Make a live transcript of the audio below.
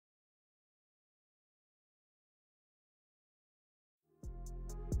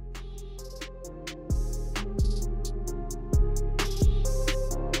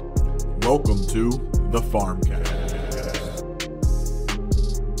Welcome to the Farmcast.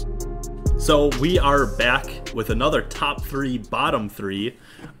 So we are back with another top three, bottom three.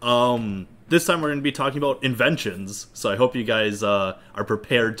 This time we're going to be talking about inventions. So I hope you guys are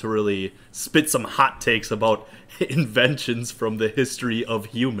prepared to really spit some hot takes about inventions from the history of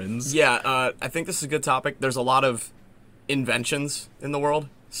humans. Yeah, I think this is a good topic. There's a lot of inventions in the world,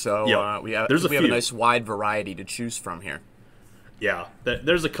 so we have a nice wide variety to choose from here. Yeah,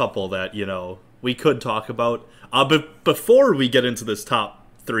 there's a couple that, we could talk about. But before we get into this top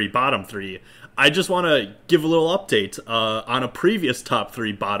three, bottom three, I just want to give a little update on a previous top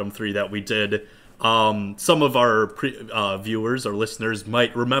three, bottom three that we did. Some of our viewers or listeners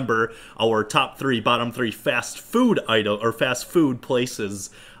might remember our top three, bottom three fast food fast food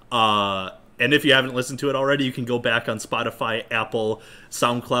places. And if you haven't listened to it already, you can go back on Spotify, Apple,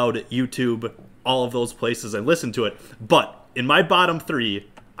 SoundCloud, YouTube, all of those places and listen to it. But in my bottom three,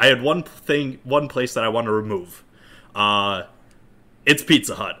 I had one place that I want to remove. It's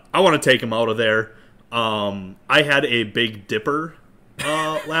Pizza Hut. I want to take them out of there. I had a Big Dipper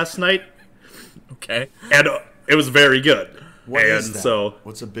last night. Okay. And it was very good. What is that? So,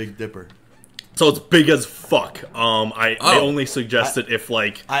 what's a Big Dipper? So it's big as fuck. I only suggest it if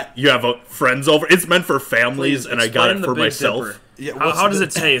you have friends over. It's meant for families, and I got it for myself. Yeah, how does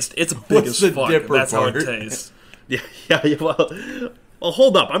it taste? It's big as fuck. That's how it tastes. Yeah. Well,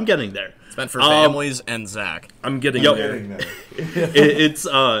 hold up. I'm getting there. It's meant for families and Zach. I'm getting there.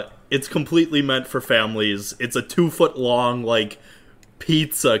 It's completely meant for families. It's a 2-foot long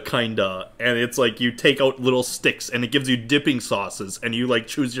pizza kinda, and it's you take out little sticks and it gives you dipping sauces and you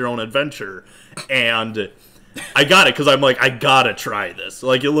choose your own adventure. And I got it because I'm I gotta try this.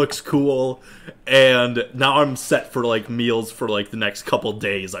 It looks cool, and now I'm set for meals for the next couple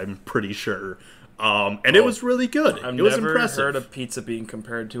days, I'm pretty sure. And it was really good. It was impressive. I've never heard of pizza being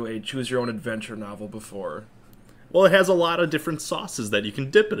compared to a choose-your-own-adventure novel before. Well, it has a lot of different sauces that you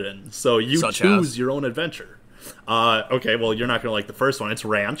can dip it in, so you choose your own adventure. Okay, well, you're not going to like the first one. It's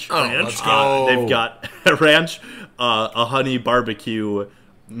ranch. Let's go. They've got ranch, a honey barbecue,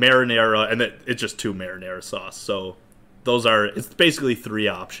 marinara, and it's just 2 marinara sauce. So it's basically 3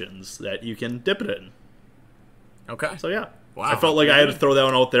 options that you can dip it in. Okay. So, yeah. Wow. I felt like I had to throw that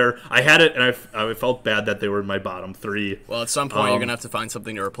one out there. I had it, and I felt bad that they were in my bottom 3. Well, at some point, you're going to have to find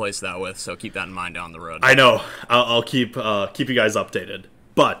something to replace that with, so keep that in mind down the road. I know. I'll keep you guys updated.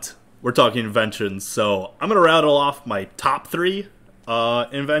 But we're talking inventions, so I'm going to rattle off my top 3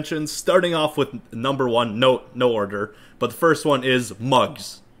 inventions, starting off with number 1. No order, but the first one is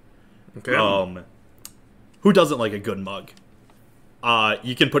mugs. Okay. Who doesn't like a good mug?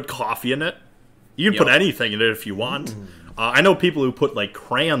 You can put coffee in it. You can put anything in it if you want. I know people who put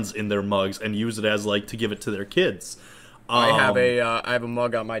crayons in their mugs and use it as to give it to their kids. I have a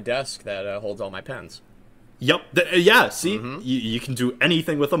mug on my desk that holds all my pens. Yep. See, you can do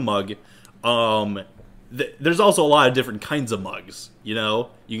anything with a mug. There's also a lot of different kinds of mugs. You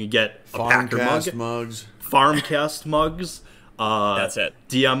can get a Packer mug, mugs, Farmcast mugs. That's it.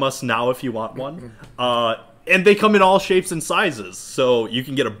 DM us now if you want one. And they come in all shapes and sizes. So you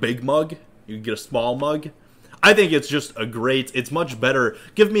can get a big mug. You can get a small mug. I think it's just it's much better.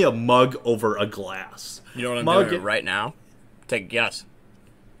 Give me a mug over a glass. You know what I'm doing right now? Take a guess.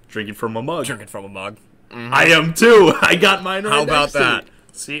 Drinking from a mug. Drinking from a mug. Mm-hmm. I am too. I got mine right How about that?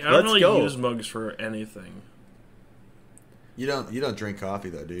 See, I don't really use mugs for anything. You don't drink coffee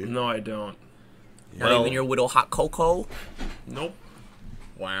though, do you? No, I don't. Yeah. Not even your little hot cocoa? Nope.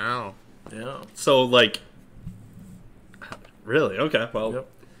 Wow. Yeah. So really? Okay. Well, yep.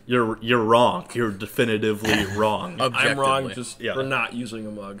 You're wrong. You're definitively wrong. I'm wrong for not using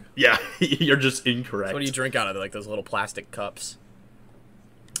a mug. Yeah, you're just incorrect. So what do you drink out of? Those little plastic cups?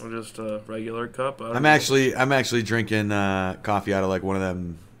 Or just a regular cup? I'm actually drinking coffee out of one of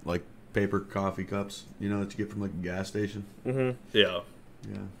them paper coffee cups, that you get from a gas station. Mm-hmm. Yeah.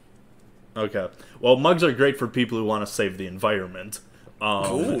 Okay. Well, mugs are great for people who want to save the environment.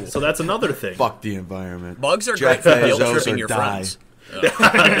 So that's another thing. Fuck the environment. Mugs are great for guilt tripping your friends.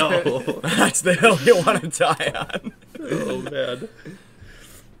 I know. That's the hill you want to die on. Oh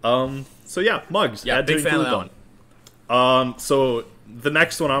man. So yeah, mugs. Yeah, big fan of that one. So the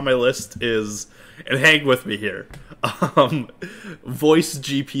next one on my list is, and hang with me here, voice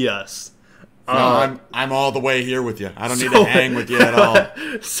GPS. No, I'm all the way here with you. I don't need to hang with you at all.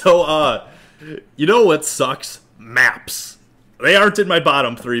 So you know what sucks? Maps. They aren't in my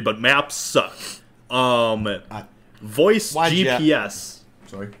bottom 3, but maps suck. Voice GPS.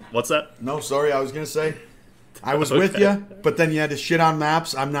 Sorry. What's that? No, sorry. I was gonna say I was with you, but then you had to shit on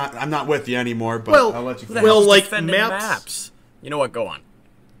maps. I'm not with you anymore. But I'll let you. Maps. You know what? Go on.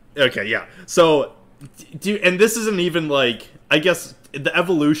 Okay, yeah. So, and this isn't even like, I guess the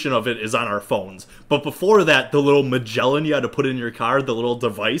evolution of it is on our phones. But before that, the little Magellan you had to put in your car, the little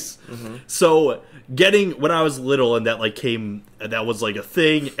device. Mm-hmm. So, when I was little and that like that was like a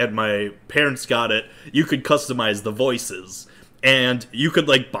thing, and my parents got it, you could customize the voices. And you could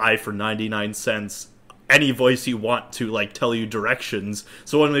like buy for 99 cents any voice you want to like tell you directions.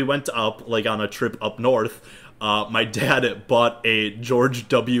 So when we went up like on a trip up north, my dad bought a George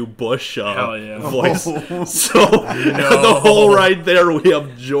W. Bush voice. So the whole ride there, we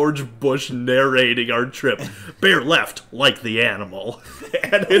have George Bush narrating our trip. Bear left, like the animal.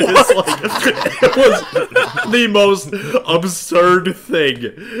 And it is like, it was the most absurd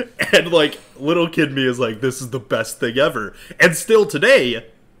thing. And like, little kid me is like, this is the best thing ever. And still today,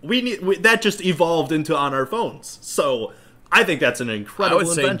 that just evolved into on our phones. So I think that's an incredible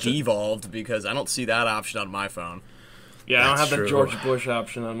invention. I would say devolved because I don't see that option on my phone. Yeah, I don't have the George Bush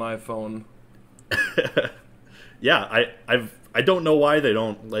option on my phone. Yeah, I don't know why they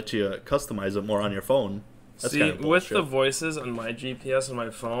don't let you customize it more on your phone. That's See, with the voices on my GPS on my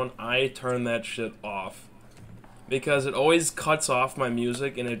phone, I turn that shit off. Because it always cuts off my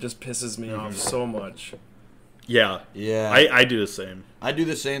music and it just pisses me off so much. Yeah. I do the same. I do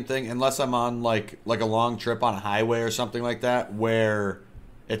the same thing unless I'm on like a long trip on a highway or something like that, where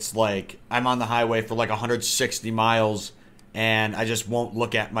it's like I'm on the highway for like 160 miles and I just won't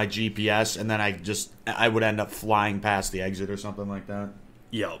look at my GPS, and then I would end up flying past the exit or something like that.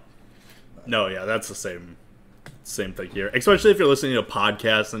 Yep. No, yeah, that's the same thing here. Especially if you're listening to a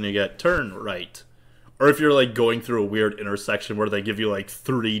podcast and you get turn right. Or if you're like going through a weird intersection where they give you like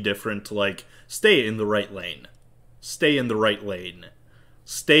 3 different like stay in the right lane. Stay in the right lane.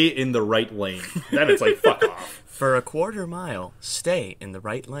 Stay in the right lane. Then it's like, fuck off. For a quarter mile, stay in the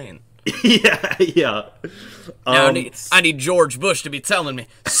right lane. Yeah. Now I need George Bush to be telling me,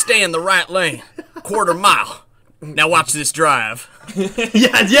 stay in the right lane. Quarter mile. Now watch this drive.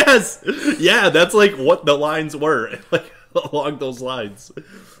 Yes. Yeah, that's like what the lines were. Like along those lines.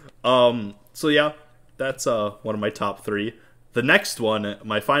 So yeah, that's one of my top 3. The next one,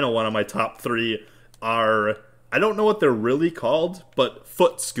 my final one on my top 3 are, I don't know what they're really called, but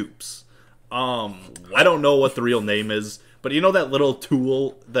foot scoops. I don't know what the real name is, but you know that little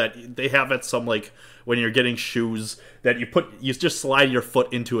tool that they have at some, like, when you're getting shoes, that you just slide your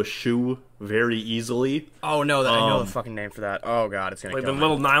foot into a shoe very easily? Oh, no, I know the fucking name for that. Oh, God, it's gonna like kill the me.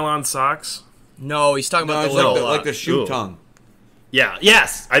 little nylon socks? No, he's talking about the little... like the shoe tongue. Yeah,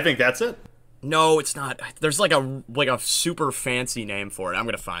 yes, I think that's it. No, it's not. There's like a super fancy name for it. I'm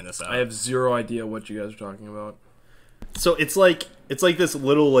gonna find this out. I have zero idea what you guys are talking about. So it's like this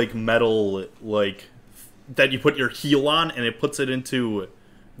little like metal like that you put your heel on and it puts it into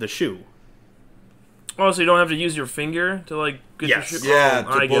the shoe. Oh, so you don't have to use your finger to like get your shoe? Yeah,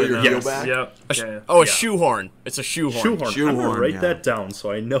 to pull your heel back. Yep. A shoehorn. It's a shoehorn. I'm gonna write that down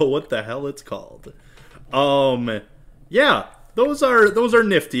so I know what the hell it's called. Yeah. Those are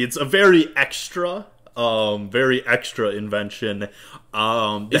nifty. It's a very extra invention.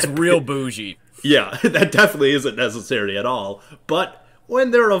 It's real bougie. Yeah, that definitely isn't necessary at all. But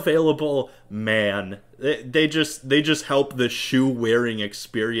when they're available, man, they just help the shoe wearing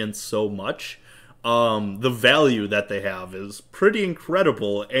experience so much. The value that they have is pretty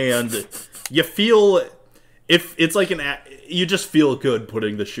incredible, and you feel if it's like you just feel good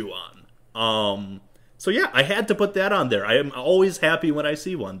putting the shoe on. So yeah, I had to put that on there. I am always happy when I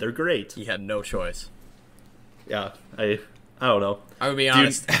see one. They're great. You had no choice. Yeah, I don't know. I would be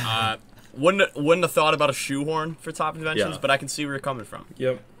honest. Wouldn't have thought about a shoehorn for top inventions, but I can see where you're coming from.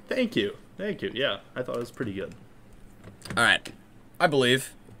 Yep. Thank you. Yeah, I thought it was pretty good. All right, I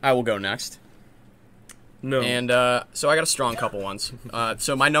believe I will go next. No. And so I got a strong couple ones.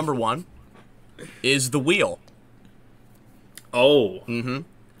 So my number 1 is the wheel. Oh. Mm-hmm.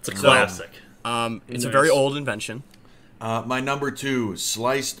 It's a classic. It's a very old invention. My number 2,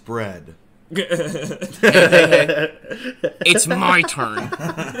 sliced bread. Hey. It's my turn.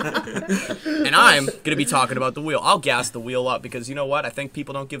 And I'm going to be talking about the wheel. I'll gas the wheel up because you know what? I think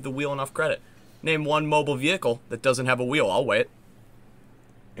people don't give the wheel enough credit. Name one mobile vehicle that doesn't have a wheel. I'll wait.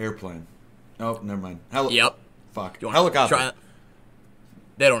 Airplane. Oh, never mind. Yep. Fuck. Helicopter.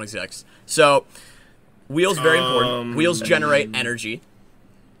 They don't exist. So, wheels very important. Wheels generate energy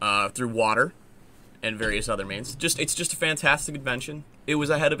through water and various other means. It's just a fantastic invention. It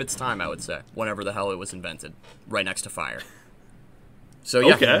was ahead of its time, I would say, whenever the hell it was invented, right next to fire. So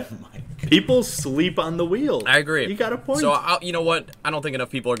yeah, okay. People sleep on the wheel. I agree. You got a point. So you know what? I don't think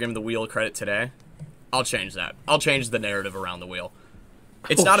enough people are giving the wheel credit today. I'll change that. I'll change the narrative around the wheel.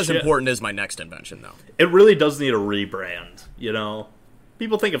 It's not as important as my next invention, though. It really does need a rebrand, you know,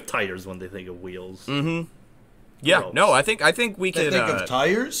 People think of tires when they think of wheels. Mm-hmm. Yeah, Gross. no, I think we They could. think of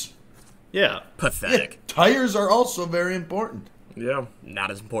tires. Yeah. Pathetic. Tires are also very important. Yeah. Not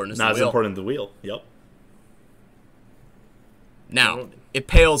as important as Not the as wheel. important as the wheel. Yep. Now, it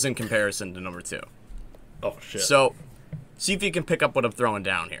pales in comparison to number 2. Oh, shit. So, see if you can pick up what I'm throwing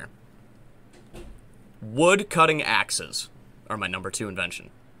down here. Wood cutting axes are my number 2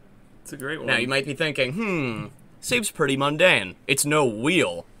 invention. It's a great one. Now, you might be thinking, seems pretty mundane. It's no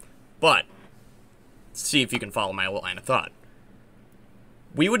wheel. But, see if you can follow my line of thought.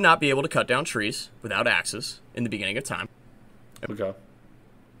 We would not be able to cut down trees without axes in the beginning of time. Okay.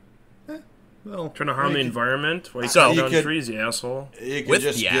 Well, Trying to harm the environment while you So- cut You down could- trees, you asshole. You can With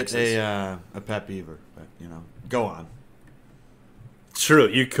just the get axes. a pet beaver, but go on. true.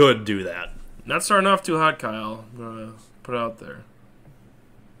 You could do that. Not starting off too hot, Kyle. I'm gonna put it out there.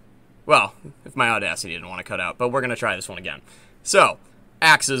 Well, if my audacity didn't want to cut out, but we're going to try this one again. So,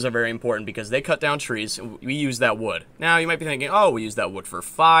 axes are very important because they cut down trees. And we use that wood. Now, you might be thinking, oh, we use that wood for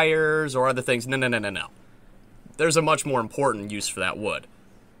fires or other things. No. There's a much more important use for that wood.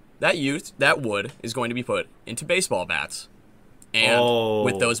 That wood is going to be put into baseball bats. And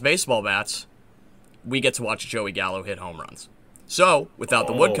with those baseball bats, we get to watch Joey Gallo hit home runs. So, without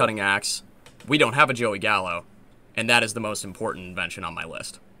the wood cutting axe, we don't have a Joey Gallo, and that is the most important invention on my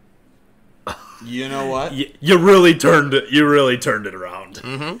list. You know what? You really turned it. You really turned it around.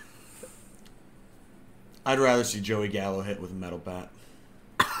 Mm-hmm. I'd rather see Joey Gallo hit with a metal bat.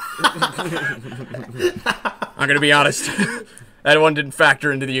 I'm going to be honest. That one didn't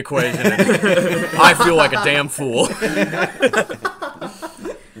factor into the equation. And I feel like a damn fool.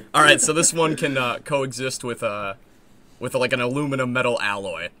 All right, so this one can coexist with like an aluminum metal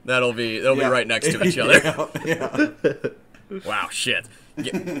alloy. That'll be right next to each other. Yeah. Wow, shit.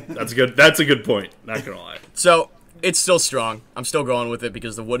 Yeah. That's good. That's a good point. Not gonna lie. So it's still strong. I'm still going with it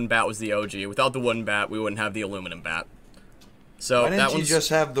because the wooden bat was the OG. Without the wooden bat, we wouldn't have the aluminum bat. So Why that didn't you one's. just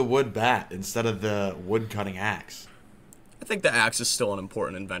have the wood bat instead of the wood cutting axe? I think the axe is still an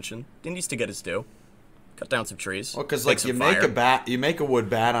important invention. It needs to get its due. Cut down some trees. Well, because make like some you make fire. a bat, you make a wood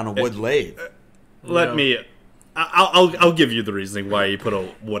bat on a wood lathe. Let me. I'll give you the reasoning why he put a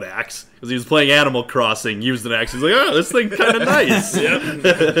wood axe, because he was playing Animal Crossing, used an axe. He's like, oh, this thing kind of nice.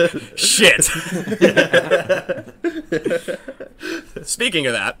 Shit. Speaking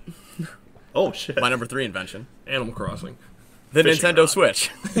of that, Oh shit. my number 3 invention, Animal Crossing. the Fishing Nintendo rod.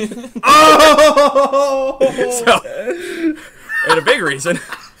 Switch. Oh. So, and a big reason,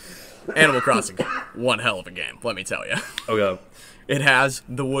 Animal Crossing, one hell of a game, let me tell you. Okay. It has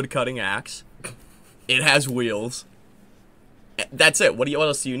the wood cutting axe. It has wheels. That's it. What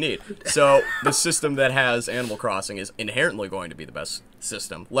else do you need? So the system that has Animal Crossing is inherently going to be the best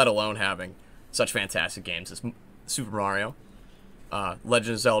system, let alone having such fantastic games as Super Mario,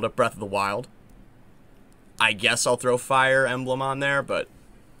 Legend of Zelda, Breath of the Wild. I guess I'll throw Fire Emblem on there, but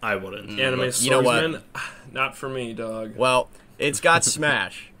I wouldn't. Anime you know what? swordsman? Not for me, dog. well, it's got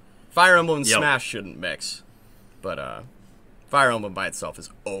Smash. Fire Emblem and Yep. Smash shouldn't mix, but Fire Emblem by itself is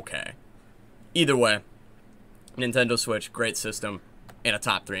okay. Either way, Nintendo Switch, great system, and a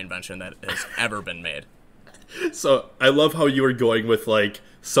top 3 invention that has ever been made. So I love how you were going with like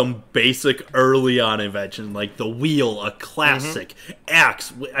some basic early on invention, like the wheel, a classic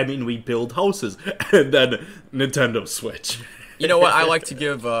axe. I mean, we build houses, and then Nintendo Switch. You know what? I like to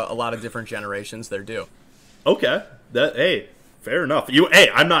give a lot of different generations their due. Okay, fair enough.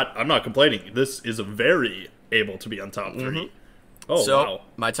 I'm not complaining. This is very able to be on top 3. Oh So, wow.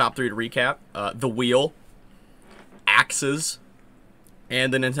 my top 3 to recap, the wheel, axes,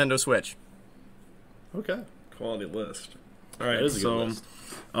 and the Nintendo Switch. Okay. Quality list. All That right, is a good so list.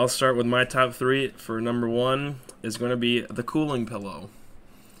 I'll start with my top 3. For number 1 is going to be the cooling pillow.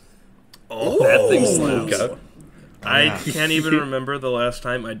 Oh, That thing slaps. okay. I can't even remember the last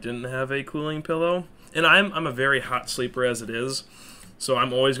time I didn't have a cooling pillow. And I'm a very hot sleeper as it is, so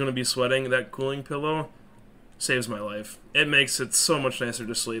I'm always going to be sweating. That cooling pillow saves my life. It makes it so much nicer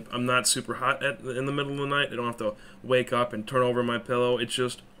to sleep. I'm not super hot in the middle of the night. I don't have to wake up and turn over my pillow. It's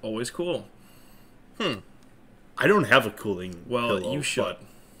just always cool. I don't have a cooling Well, pillow, you should. but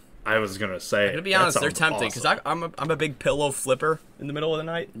I was gonna say. To be that honest, they're sounds tempting, because awesome. I'm a big pillow flipper in the middle of the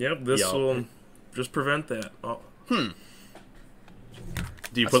night. Yep, this Yo. will just prevent that. Oh, Do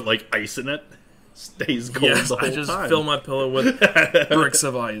you put like ice in it? Stays cold yes, the whole I just time. fill my pillow with bricks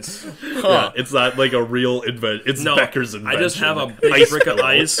of ice. Yeah, it's not like a real invention. It's No, Becker's invention. I just have a big Ice brick of pillow.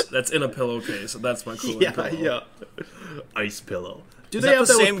 ice that's in a pillowcase. That's my cooling Yeah, pillow. yeah. Ice pillow. Do Is they that have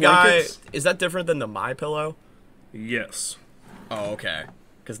the that same with guy? blankets? Is that different than the My Pillow? Yes. Oh, okay.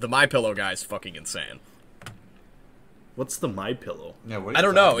 Because the My Pillow guy is fucking insane. What's the My Pillow? Yeah, what are I you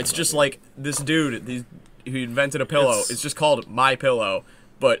don't know. talking It's about, just dude? like this dude who invented a pillow. It's- It's just called My Pillow,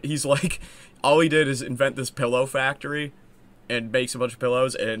 but he's like, all he did is invent this pillow factory and makes a bunch of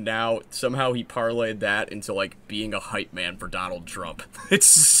pillows, and now somehow he parlayed that into like being a hype man for Donald Trump. It's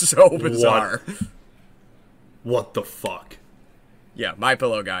so bizarre. What the fuck? Yeah, My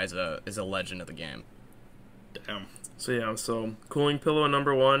Pillow guy is a legend of the game. Damn. So yeah, so cooling pillow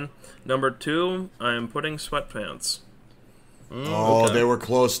number 1. Number 2, I am putting sweatpants. Oh, okay. they were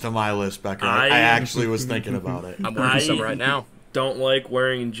close to my list, Becker. I I- actually was thinking about it. I'm wearing some right now. Don't like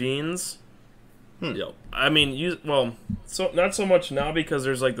wearing jeans. Yep. I mean, so not so much now because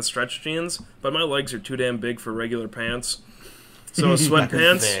there's like the stretch jeans, but my legs are too damn big for regular pants. So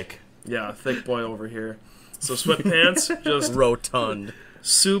sweatpants, Thick. yeah, thick boy over here. So sweatpants, just Rotund.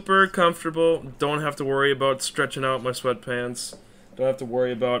 super comfortable. Don't have to worry about stretching out my sweatpants. Don't have to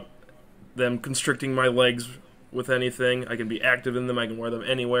worry about them constricting my legs with anything. I can be active in them. I can wear them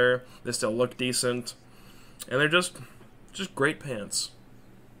anywhere. They still look decent, and they're just great pants.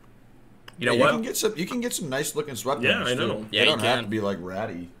 You know You what? can get some nice looking sweatpants. Yeah, I too. know. Yeah, they you don't have can. to be like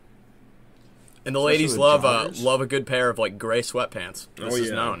ratty. And the ladies Especially with love joggers. love a good pair of like gray sweatpants. This Oh, is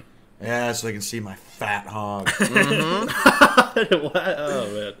yeah. known. Yeah, so they can see my fat hog. What?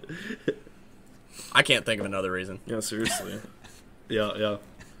 Oh man. I can't think of another reason. Yeah, seriously. Yeah, yeah.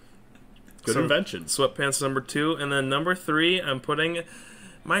 Good So- inventions. Sweatpants number 2, and then number 3, I'm putting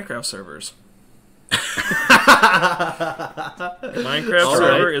Minecraft servers. Minecraft All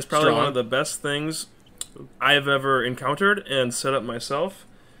server right. is probably Strong. one of the best things I've ever encountered and set up myself.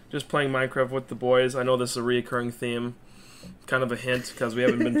 Just playing Minecraft with the boys. I know this is a reoccurring theme. Kind of a hint because we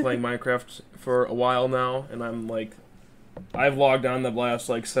haven't been playing Minecraft for a while now, and I've logged on the last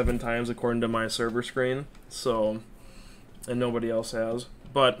like 7 times according to my server screen. So, and nobody else has.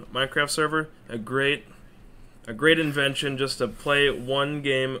 But Minecraft server, a great invention just to play one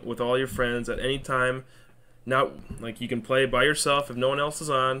game with all your friends at any time. Not like you can play by yourself if no one else is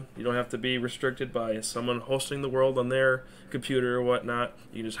on. You don't have to be restricted by someone hosting the world on their computer or whatnot.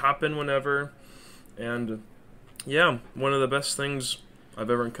 You can just hop in whenever. And yeah, one of the best things I've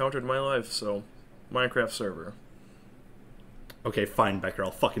ever encountered in my life. So, Minecraft server. Okay, fine, Becker.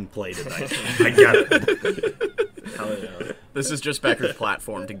 I'll fucking play tonight. I get it. Hell yeah. This is just Becker's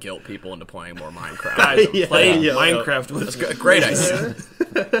platform to guilt people into playing more Minecraft. Guys, Yeah, play yeah, Minecraft with That's us. a great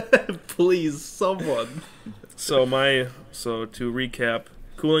idea. Please, someone. So to recap,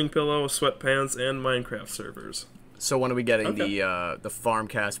 cooling pillow, sweatpants, and Minecraft servers. So when are we getting Okay. the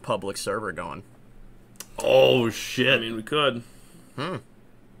Farmcast public server going? Oh shit. I mean, we could.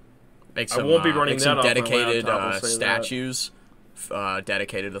 Make some, won't be running make some that off my dedicated laptop, I'll say that. statues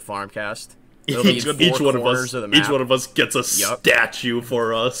dedicated to the Farmcast. each, It'll be in each four one of corners us, of the each map. one of us gets a Yup. statue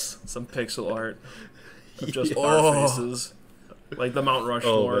for us. Some pixel art of just Oh. our faces, like the Mount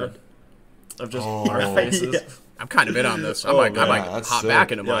Rushmore man. of just Oh. our faces. Yeah. I'm kind of in on this. I Oh, might, man, that's hop sick.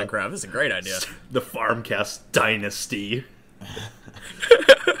 back into Yeah. Minecraft. This is a great idea. The Farmcast dynasty.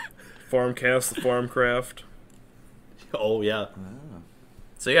 Farmcast, the Farmcraft. Oh yeah,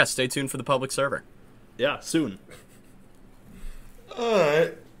 So yeah, stay tuned for the public server. yeah. Soon.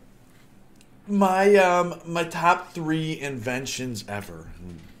 Alright. My top 3 inventions ever.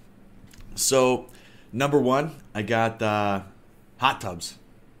 So, number 1, I got hot tubs.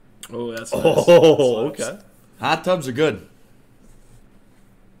 Oh, that's nice. Oh, okay. Hot tubs are good.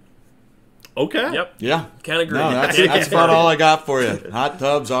 Okay. Yep, Yeah. can agree. No, that's, Can that's confirm. about all I got for you. Hot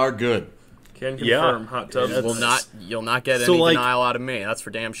tubs are good. Can Yeah. confirm. Hot tubs. That's- You'll not get So, any like- denial out of me. That's for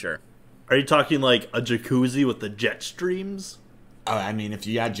damn sure. Are you talking like a jacuzzi with the jet streams? I mean, if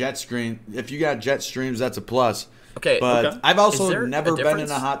you got jet streams, that's a plus. Okay, But Okay. I've Is also there a never been in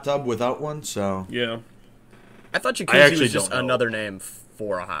difference? a hot tub without one, so Yeah, I thought I jacuzzi actually was just don't know. another name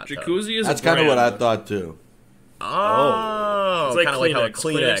for a hot tub. jacuzzi is that's a kind of brand. what I thought too. Oh, It's like kind of Kleenex. like how a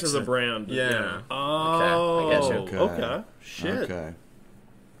Kleenex Kleenex is a brand. Yeah. Oh, I get you. Okay. Shit. Okay.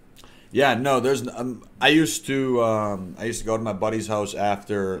 Yeah, no, there's. I used to go to my buddy's house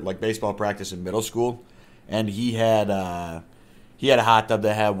after like baseball practice in middle school, and he had a hot tub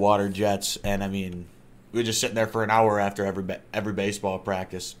that had water jets, and I mean, we were just sitting there for an hour after every baseball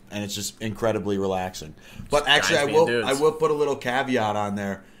practice, and it's just incredibly relaxing. But actually, guys being dudes. I will put a little caveat on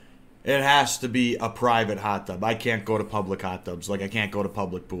there. It has to be a private hot tub. I can't go to public hot tubs. Like I can't go to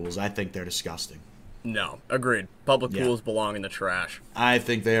public pools. I think they're disgusting. No, agreed. Public Yeah. pools belong in the trash. I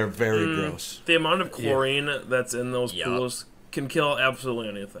think they are very gross. The amount of chlorine that's in those Yup. pools can kill absolutely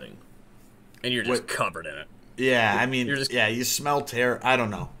anything. And you're just Wait. covered in it. Yeah, I mean, You're just- you smell I don't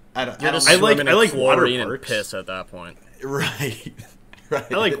know. I don't You're just I like- swimming I in like water chlorine and parks. piss at that point. right.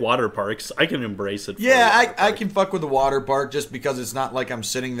 I like water parks. I can embrace it. For Yeah, a water I park. can fuck with the water park just because it's not like I'm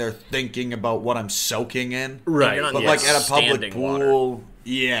sitting there thinking about what I'm soaking in. Right. You're not But Yeah. like at a public Standing pool, water.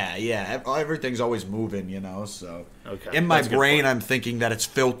 yeah, everything's always moving, So Okay, in my that's a good brain, point. I'm thinking that it's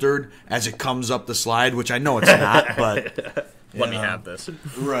filtered as it comes up the slide, which I know it's not. But Let me have this.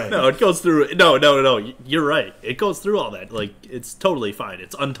 right, No, it goes through. No. You're right. It goes through all that. Like, it's totally fine.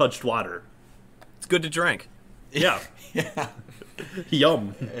 It's untouched water. It's good to drink. Yeah. yeah,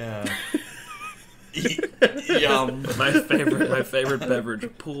 Yum. yeah. Yum. My favorite beverage,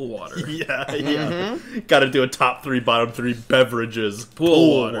 pool water. Yeah. Got to do a top 3, bottom 3 beverages.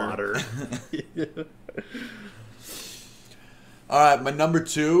 Pool water. All right, my number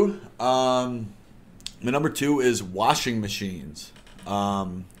two. My number 2 is washing machines.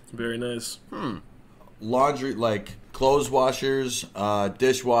 Very nice. Laundry, like clothes washers,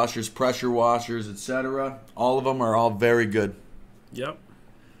 dishwashers, pressure washers, etc. All of them are all very good. Yep.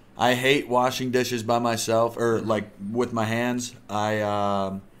 I hate washing dishes by myself or like with my hands.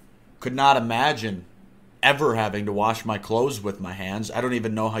 I could not imagine ever having to wash my clothes with my hands. I don't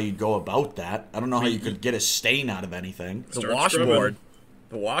even know how you'd go about that. I don't know how you could get a stain out of anything. The Start washboard.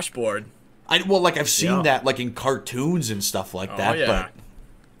 The washboard. I've seen Yeah. that like in cartoons and stuff like that, yeah. but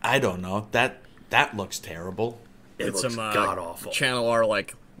I don't know. That looks terrible. It It's looks some god awful. Channel R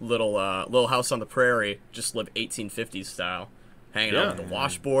like little house on the prairie, just live 1850s style, hanging out with the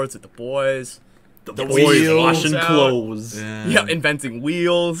washboards with the boys. The The boys wheels washing out. clothes. Yeah, inventing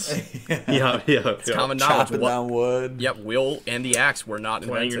wheels. Yeah. It's common knowledge. Chopping down wood. Yep, wheel and the axe were not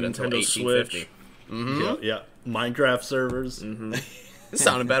Playing invented your until Nintendo 1850. Yeah. Minecraft servers. It's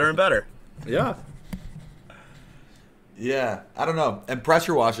sounding better and better. Yeah. Yeah, I don't know. And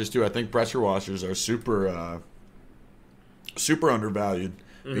pressure washers too. I think pressure washers are super undervalued.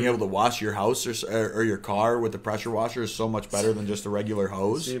 Being able to wash your house or your car with a pressure washer is so much better than just a regular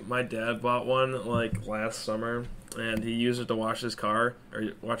hose. See, my dad bought one like last summer, and he used it to wash his car or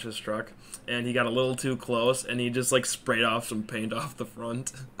wash his truck, and he got a little too close, and he just like sprayed off some paint off the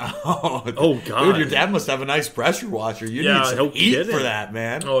front. Oh, God. Dude, your dad must have a nice pressure washer. You Yeah, need some no heat kidding. for that,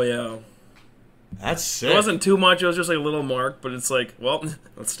 man. Oh yeah, That's sick. it wasn't too much. It was just like a little mark, but it's like, well,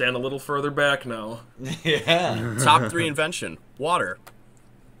 let's stand a little further back now. Yeah. Top 3 invention: water.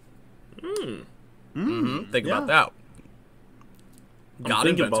 Think about that. God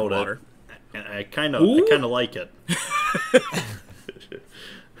thinking invented about it. water. And I kind of like it.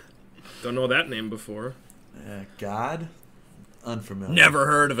 Don't know that name before. God? Unfamiliar. Never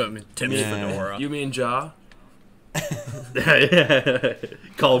heard of him. Tim's Yeah. fedora. You mean Ja?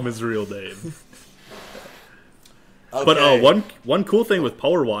 Call him his real name. Okay. But one cool thing with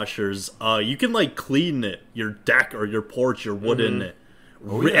power washers, you can like clean your deck or your porch, your wooden,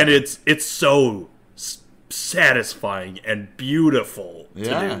 and it's so satisfying and beautiful to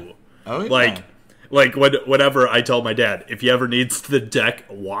do. Oh, yeah. Like whenever I tell my dad, if he ever needs the deck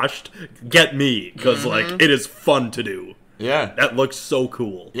washed, get me, because like it is fun to do. Yeah. That looks so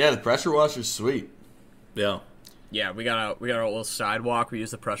cool. Yeah, the pressure washer's sweet. Yeah. Yeah, we got our little sidewalk. We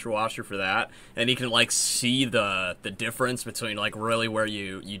use the pressure washer for that, and you can like see the difference between like really where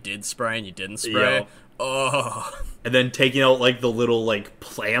you did spray and you didn't spray. Yeah. Oh, And then taking out like the little like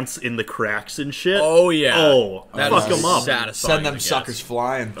plants in the cracks and shit. oh yeah. Oh, That fuck is them up. satisfying. Send them I guess. suckers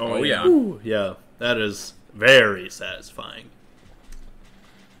flying. Oh yeah. Ooh, yeah, that is very satisfying.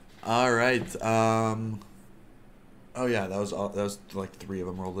 All right. Oh yeah, that was like 3 of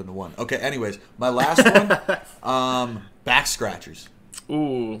them rolled into one. Okay. Anyways, my last one, back scratchers.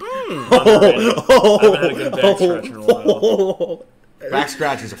 Ooh. Oh, I haven't had a good back scratcher in a while. Back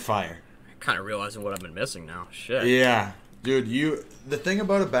scratchers are fire. Kind of realizing what I've been missing now. Shit. Yeah, dude. The thing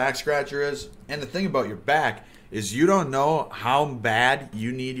about a back scratcher is, and the thing about your back is, you don't know how bad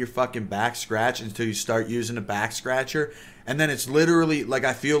you need your fucking back scratch until you start using a back scratcher. And then it's literally like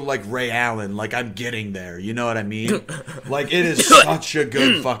I feel like Ray Allen, like I'm getting there. You know what I mean? Like it is such a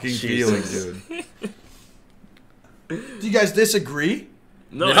good fucking feeling, dude. Do you guys disagree?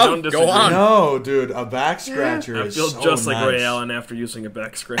 No, No, I don't go disagree. on. No, dude. A back scratcher I is feel so just like nice. Ray Allen after using a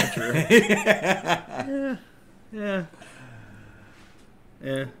back scratcher. Yeah.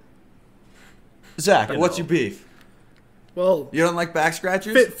 Yeah. Zach, You what's know. your beef? Well, You don't like back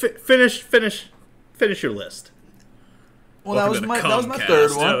scratchers? finish your list. Well, Welcome to the that was my Comcast.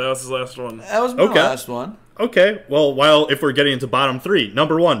 third Yeah, one. that was his last one. That was my Okay. last one. Okay. Well, if we're getting into bottom 3,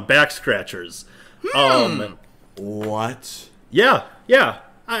 number 1, back scratchers. What? Yeah.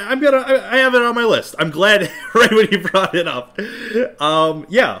 I have it on my list. I'm glad right when you brought it up.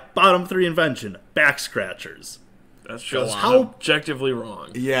 Yeah, bottom 3 invention, back scratchers. That's just on. How objectively wrong.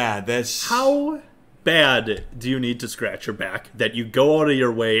 Yeah, that's how bad do you need to scratch your back that you go out of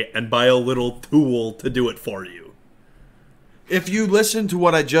your way and buy a little tool to do it for you? If you listen to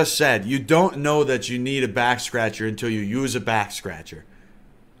what I just said, you don't know that you need a back scratcher until you use a back scratcher.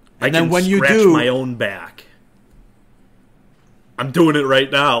 And then when you do, my own back. I'm doing it right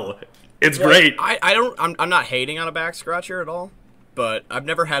now. It's great. I'm not hating on a back scratcher at all, but I've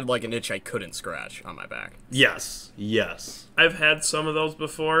never had like an itch I couldn't scratch on my back. Yes. I've had some of those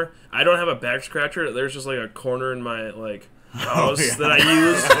before. I don't have a back scratcher. There's just like a corner in my house that I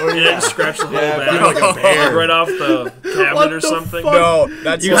use. And I just scratch the whole back like a bear. right off the cabinet or something. fuck? No,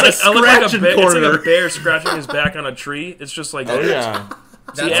 that's You got a I look like scratching it's like corner. a bear scratching his back on a tree. It's just like yeah.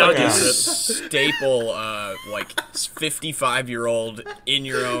 That's Yeah, like a yeah. staple, like 55-year-old in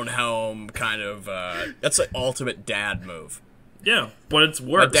your own home kind of. That's the ultimate dad move. Yeah, but it's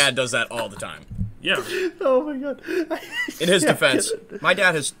My worse. dad does that all the time. Yeah. Oh my god. In his defense, my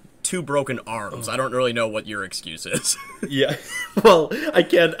dad has 2 broken arms. I don't really know what your excuse is. Yeah. Well, I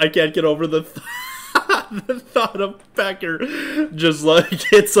can't get over the thought of Becker just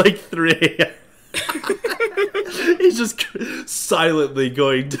like it's like 3 a.m. He's just silently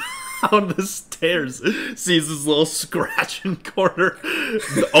going down the stairs, sees this little scratching corner.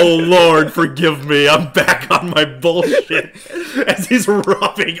 Oh Lord, forgive me, I'm back on my bullshit. As he's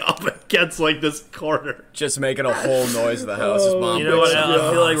rubbing up against like this corner. Just making a whole noise of the house. His mom You know what? wakes up.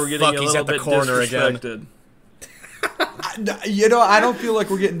 I feel like we're getting Fuck, a he's little at the bit corner again. disrespected. I don't feel like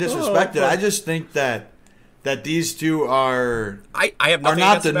we're getting disrespected. I just think that these two are I have nothing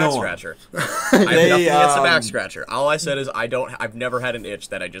not against the the back norm. scratcher. I have nothing against the back um, scratcher. All I said is I've never had an itch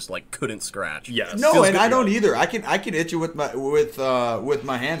that I just like couldn't scratch. Yes. no, Feels and good. I don't either. I can itch it with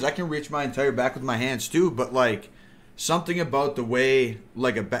my hands. I can reach my entire back with my hands too. But like something about the way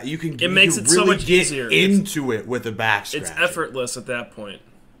like a back, you can makes you it so really much get easier. into it with a back scratcher. It's effortless at that point.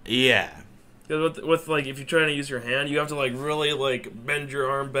 Yeah. Because with like if you're trying to use your hand, you have to like really like bend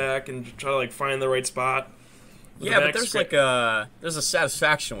your arm back and try to like find the right spot. With Yeah, the but back there's a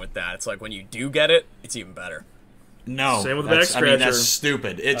satisfaction with that. It's like when you do get it, it's even better. No, Same with the that's- back I mean, scratcher. that's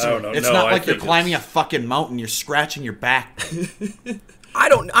stupid. It's I don't know. it's No, not I like you're think climbing a fucking mountain. You're scratching your back.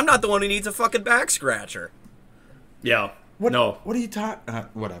 I'm not the one who needs a fucking back scratcher. Yeah. What, No. What are you talking?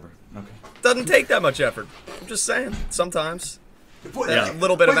 Whatever. Okay. Doesn't take that much effort. I'm just saying. Sometimes Yeah. a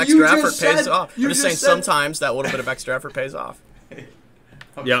little bit of But extra you effort just pays said- off. you I'm just saying just said- sometimes that little bit of extra effort pays off.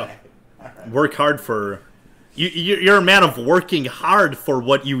 Yeah. Work hard for... You're a man of working hard for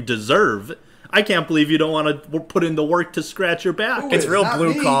what you deserve. I can't believe you don't want to put in the work to scratch your back. It's real not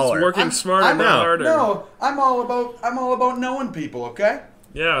blue me. collar. Working smarter, not harder. No, I'm all about knowing people. Okay.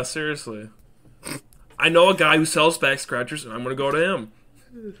 Yeah, seriously. I know a guy who sells back scratchers, and I'm gonna go to him.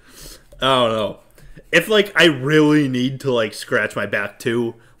 I don't know. If, like, I really need to, like, scratch my back,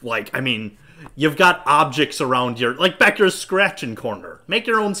 too, like, I mean, you've got objects around your... Like, Becker's scratching corner. Make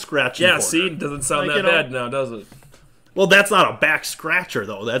your own scratching corner. Yeah, see, doesn't sound Like, that you know- bad now, does it? Well, that's not a back scratcher,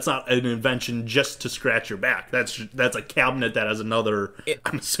 though. That's not an invention just to scratch your back. That's a cabinet that has another...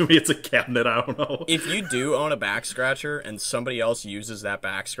 I'm assuming it's a cabinet, I don't know. If you do own a back scratcher and somebody else uses that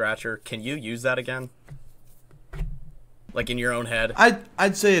back scratcher, can you use that again? Like in your own head?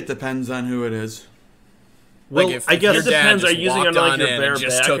 I'd say it depends on who it is. Well, Like if, I if guess your It dad depends, just are you using it walked on, like, on your in bare and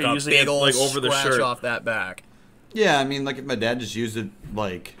just back took or a using it, big old like, over the scratch shirt? off that back. Yeah, I mean, like if my dad just used it,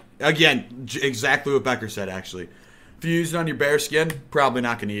 like again, exactly what Becker said. Actually, if you use it on your bare skin, probably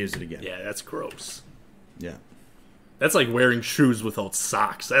not going to use it again. Yeah, that's gross. Yeah. That's like wearing shoes without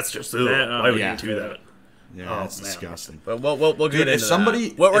socks. That's just... Ugh, Yeah, why would yeah. you do that? Yeah, Oh, that's man. disgusting. But we'll get Dude, into if somebody,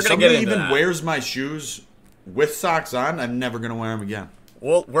 that. We're if gonna get somebody into even that. wears my shoes with socks on, I'm never going to wear them again.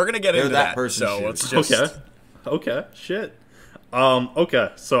 Well, we're gonna get They're into that that. person's So shoes. let's just... Okay, shit.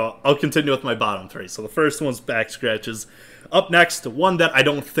 Okay, so I'll continue with my bottom 3. So the first one's back scratches. Up next, one that I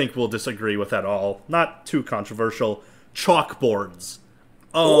don't think we'll disagree with at all. Not too controversial. Chalkboards.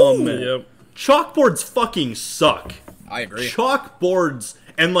 Yep. Chalkboards fucking suck. I agree. Chalkboards,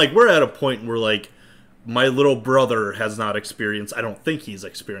 and like we're at a point where like my little brother has not experienced, I don't think he's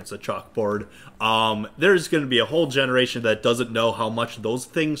experienced a chalkboard. There's going to be a whole generation that doesn't know how much those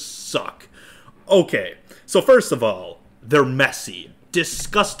things suck. Okay, so first of all, they're messy,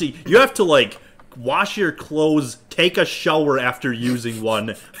 disgusting. You have to like wash your clothes, take a shower after using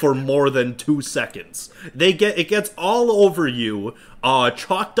one for more than 2 seconds. It gets all over you,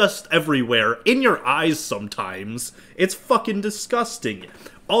 chalk dust everywhere, in your eyes sometimes. It's fucking disgusting.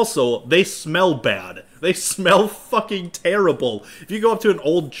 Also, they smell bad. They smell fucking terrible. If you go up to an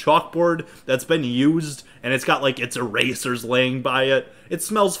old chalkboard that's been used and it's got like its erasers laying by it, it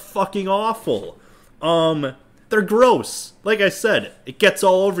smells fucking awful. they're gross. Like I said, it gets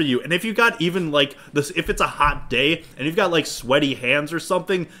all over you. And if you got even like this, if it's a hot day and you've got like sweaty hands or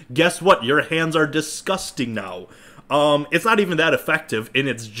something, guess what? Your hands are disgusting now. It's not even that effective in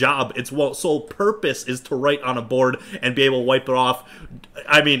its job. Its sole purpose is to write on a board and be able to wipe it off.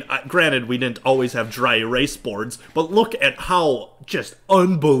 I mean, granted, we didn't always have dry erase boards, but look at how just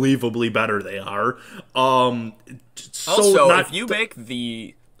unbelievably better they are. Also, if you make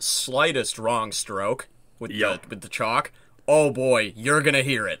the slightest wrong stroke with the chalk, oh boy, you're gonna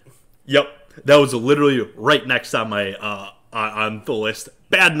hear it. Yep, that was literally right next on my on the list.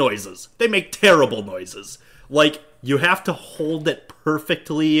 Bad noises. They make terrible noises. Like, you have to hold it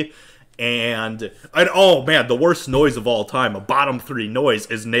perfectly, and oh man, the worst noise of all time, a bottom 3 noise,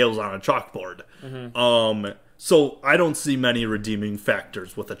 is nails on a chalkboard. So I don't see many redeeming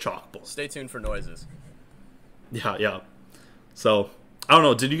factors with a chalkboard. Stay tuned for noises. Yeah. So, I don't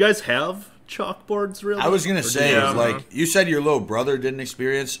know, did you guys have chalkboards, really? I was going to say, Yeah. like, you said your little brother didn't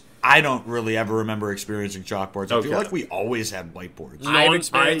experience. I don't really ever remember experiencing chalkboards. I feel like we always had whiteboards. I've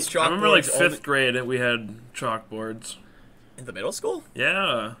experienced chalkboards. I remember like 5th grade we had chalkboards. In the middle school?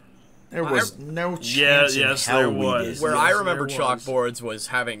 Yeah. There was no chance in yes, hell there we was. did. Where Yes, I remember there was. chalkboards was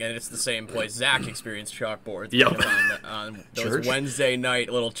having, and it's the same place Zach experienced chalkboards. Yep. On those Church? Wednesday night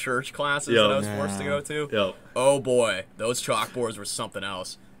little church classes Yep. that I was forced to go to. Yep. Oh boy, those chalkboards were something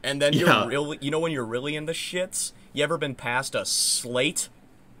else. And then Yeah. you're really, you know when you're really in the shits? You ever been past a slate?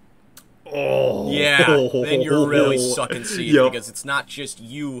 Oh. Yeah, then you're really sucking seeds Yep. because it's not just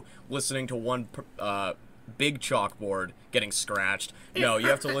you listening to one big chalkboard getting scratched. No, you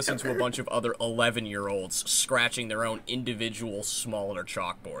have to listen to a bunch of other 11-year-olds scratching their own individual smaller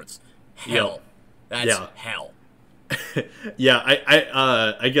chalkboards. Hell. That's Yeah. hell. Yeah,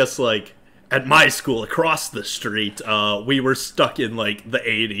 I guess, like, at my school across the street, we were stuck in, like, the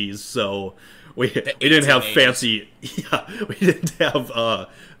 80s, so we didn't have 1880s. fancy, we didn't have,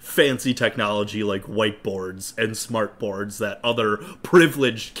 fancy technology like whiteboards and smartboards that other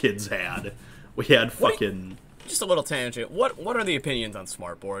privileged kids had. We had fucking... Just a little tangent. What are the opinions on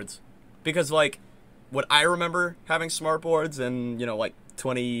smartboards? Because, like, what I remember having smartboards in, you know, like,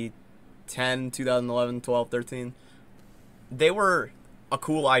 2010, 2011, 12, 13, they were a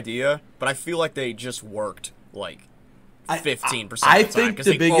cool idea, but I feel like they just worked, like, 15% of the I time, think because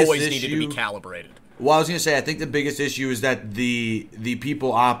the they biggest always needed to be issue- calibrated. Well, I was going to say, I think the biggest issue is that the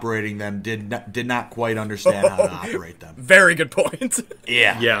people operating them did not quite understand how to operate them. Very good point.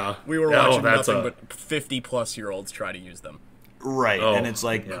 Yeah. Yeah. We were Oh, watching that's nothing but 50-plus-year-olds try to use them. Right. Oh, and it's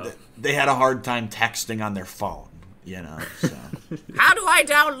like yeah. they had a hard time texting on their phone, you know. So. How do I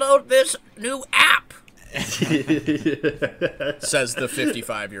download this new app? Says the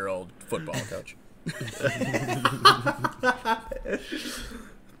 55-year-old football coach.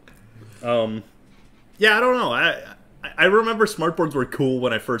 Yeah, I don't know. I remember smartboards were cool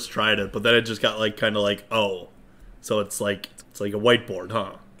when I first tried it, but then it just got like kind of like, oh, so it's like a whiteboard,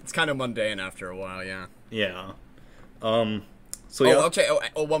 huh? It's kind of mundane after a while, yeah. Yeah. So yeah. Oh, okay.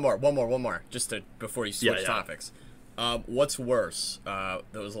 Oh, one more. Just before you switch Yeah. topics. What's worse,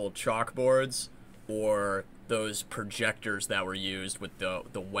 those little chalkboards or those projectors that were used with the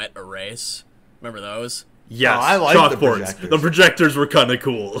wet erase? Remember those? Yes, I like the chalkboards. projectors. The projectors were kind of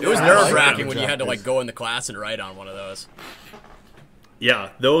cool. It was I like nerve-wracking the when you had to like projectors. go in the class and write on one of those. Yeah,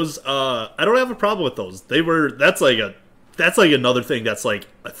 those. I don't have a problem with those. That's like another thing that's like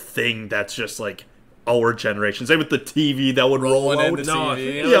a thing that's just like our generation. Same with the TV that would roll Rolling out. in the No,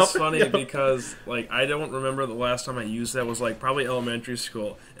 TV. it was Yep, funny yep. because like I don't remember the last time I used that was like probably elementary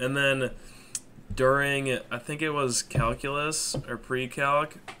school, and then during I think it was calculus or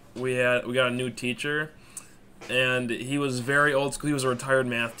pre-calc, we got a new teacher, and he was very old school. He was a retired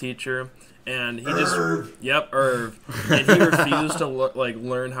math teacher, and he just Irv, and he refused to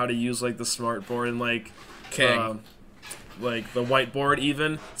learn how to use like the smartboard and like King. like the whiteboard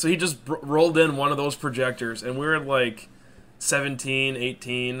even. So he just rolled in one of those projectors, and we were like 17,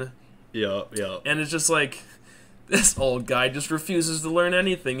 18, Yeah. and it's just like this old guy just refuses to learn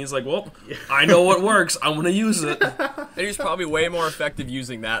anything. He's like, well, I know what works. I'm going to use it. And he's probably way more effective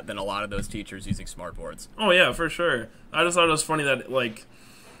using that than a lot of those teachers using smartboards. Oh, yeah, for sure. I just thought it was funny that, like,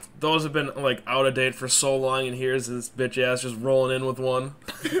 those have been, like, out of date for so long, and here's this bitch ass just rolling in with one.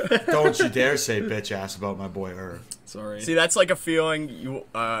 Don't you dare say bitch ass about my boy Irv. Sorry. See, that's like a feeling you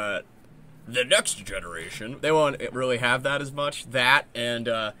the next generation, they won't really have that as much. That and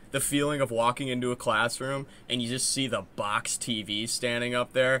the feeling of walking into a classroom and you just see the box TV standing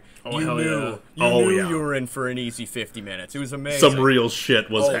up there. Oh, you hell knew, yeah. you knew Yeah. you were in for an easy 50 minutes. It was amazing. Some real shit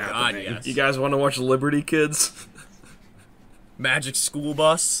was Oh, God, happening. yes. You guys want to watch Liberty Kids? Magic School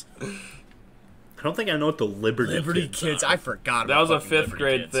Bus. I don't think I know what the Liberty Kids. are. I forgot. That about was a fucking 5th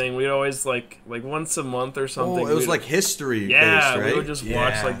grade Kids. thing. We'd always like once a month or something. Oh, it was we'd- like history yeah, based, right? we would just watch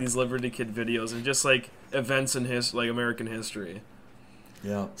Yeah. like these Liberty Kid videos and just like events in like American history.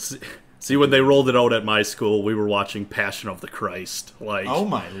 Yeah. See, when they rolled it out at my school, we were watching Passion of the Christ. Like, Oh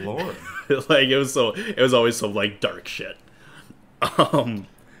my lord. like it was always some like dark shit.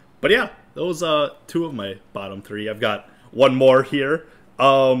 But yeah, those 2 of my bottom 3. I've got one more here.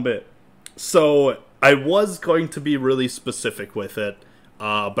 So I was going to be really specific with it,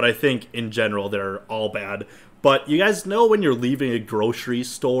 but I think in general they're all bad. But you guys know when you're leaving a grocery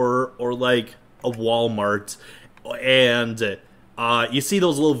store or like a Walmart, and you see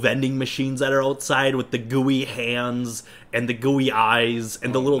those little vending machines that are outside with the gooey hands and the gooey eyes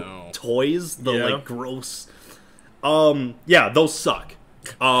and the little toys, the Yeah. like gross. Yeah, those suck.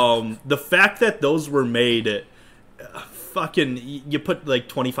 The fact that those were made, fucking, you put like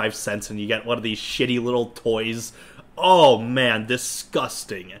 25 cents and you get one of these shitty little toys. Oh man,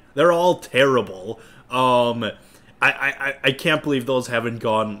 disgusting. They're all terrible. I can't believe those haven't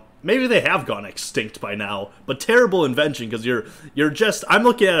gone. Maybe they have gone extinct by now, but terrible invention, because you're just, I'm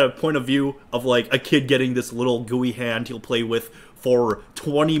looking at a point of view of like a kid getting this little gooey hand he'll play with for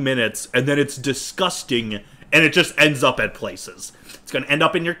 20 minutes, and then it's disgusting, and it just ends up at places. It's gonna end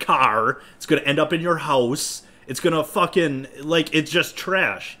up in your car, it's gonna end up in your house, it's gonna fucking, like, it's just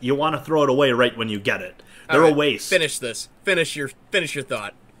trash. You want to throw it away right when you get it. They're a waste. Finish this. Finish your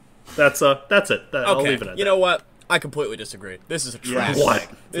thought. That's it. I'll Okay. leave it at You that. know what? I completely disagree. This is a trash What? take.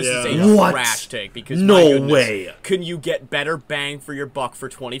 This Yeah. is a What? trash take because No my goodness, way. Can you get better bang for your buck for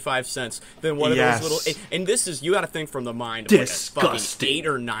 25 cents than one of Yes. those little? And this is, you got to think from the mind of like a fucking Disgusting. 8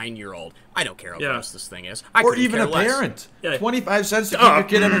 or 9-year-old. I don't care how Yeah. gross this thing is. I Or couldn't even care a less. parent. Yeah. 25 cents to keep your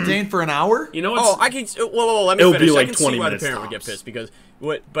kid entertained for an hour? You know what's Oh, I can. Whoa, let me It'll finish. be like I can 20 see why the minutes parent would get tops. pissed because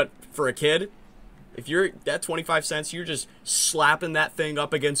but for a kid, if you're that 25 cents, you're just slapping that thing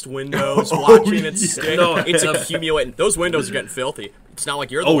up against windows, watching it stick. No, It's the- accumulating. Those windows are getting filthy. It's not like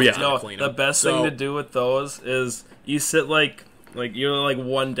you're the Oh, one yeah. that's gonna No, clean the them. best thing to do with those is you sit like you're like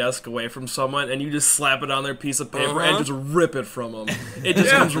one desk away from someone and you just slap it on their piece of paper and just rip it from them. It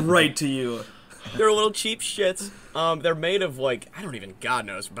just comes right to you. They're little cheap shits. They're made of like, I don't even, God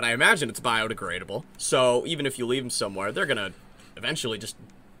knows, but I imagine it's biodegradable. So even if you leave them somewhere, they're gonna eventually just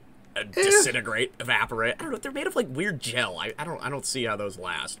disintegrate, evaporate. I don't know. They're made of like weird gel. I don't see how those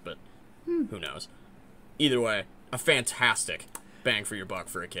last, but who knows? Either way, a fantastic bang for your buck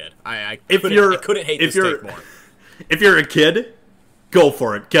for a kid. I couldn't hate this take more. If you're a kid, go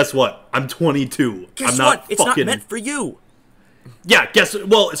for it. Guess what? I'm 22. Guess I'm not what? It's not fucking. meant for you. Yeah,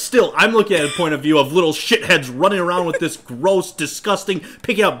 well, still, I'm looking at a point of view of little shitheads running around with this gross, disgusting,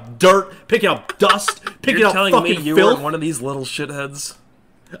 picking up dirt, picking up dust, picking You're up telling fucking me you filth. were one of these little shitheads?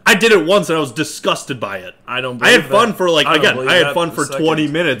 I did it once and I was disgusted by it. I don't I had believe fun that. for like, I don't again, believe I had that fun for for a 20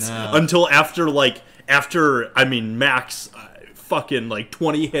 second. minutes until after, I mean, max fucking like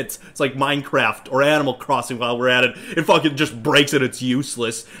 20 hits. It's like Minecraft or Animal Crossing while we're at it. It fucking just breaks and it's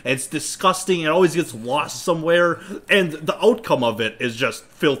useless. And it's disgusting. It always gets lost somewhere. And the outcome of it is just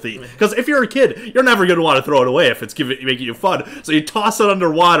filthy. Because if you're a kid, you're never going to want to throw it away if it's making you fun. So you toss it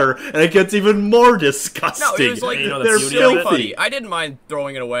underwater and it gets even more disgusting. No, it was like You know the they're beauty of it? filthy. funny. I didn't mind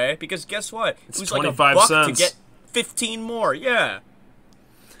throwing it away because guess what? It was like a 25 buck cents. to get 15 more. Yeah.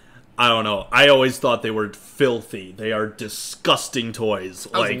 I don't know. I always thought they were filthy. They are disgusting toys.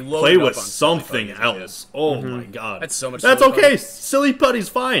 I was Like, loaded play up with on Silly something Putty as a kid. else. Oh my god. That's so much That's Silly okay. Putty. Silly Putty's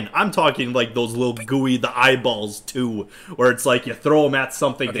fine. I'm talking like those little gooey, the eyeballs too, where it's like you throw them at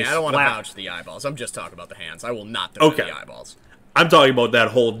something, Okay, they I don't want to slap. vouch the eyeballs. I'm just talking about the hands. I will not throw Okay. the eyeballs. I'm talking about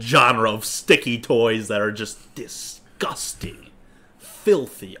that whole genre of sticky toys that are just disgusting.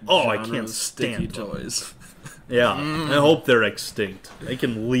 Filthy. Oh, I Genre can't of sticky stand them. toys. Yeah, I hope they're extinct. They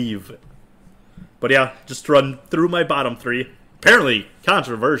can leave. But yeah, just run through my bottom 3. Apparently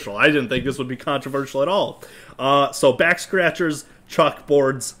controversial. I didn't think this would be controversial at all. So back scratchers,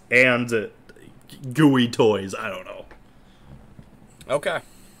 chalkboards, and gooey toys. I don't know. Okay.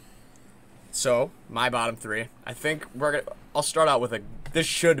 So, my bottom 3. I think I'll start out with this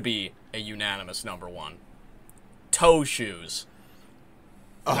should be a unanimous number 1. Toe shoes.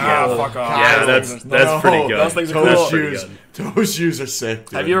 Yeah, fuck off. Yeah, that's pretty good. Those things are That's cool. pretty shoes. good. Those shoes are sick,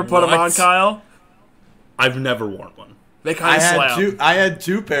 dude. Have you ever put them on, What? Kyle? I've never worn one. They kind of slap. I had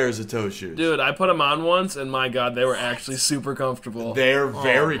two pairs of toe shoes. Dude, I put them on once, and my god, they were actually super comfortable. They're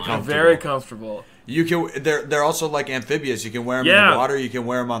very my- comfortable. Very comfortable. You can. They're also like amphibious. You can wear them in Yeah. the water. You can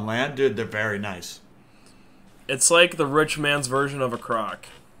wear them on land, dude. They're very nice. It's like the rich man's version of a croc.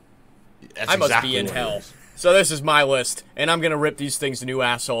 That's I must exactly be in what it hell. is. So this is my list, and I'm gonna rip these things a new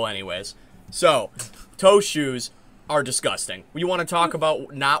asshole anyways. So, toe shoes are disgusting. You want to talk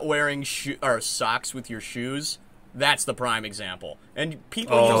about not wearing socks with your shoes? That's the prime example. And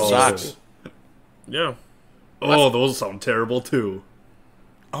people use socks. Yeah. Oh, those sound terrible too.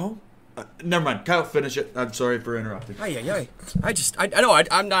 Oh, never mind. Kyle, finish it. I'm sorry for interrupting. Ay. I know.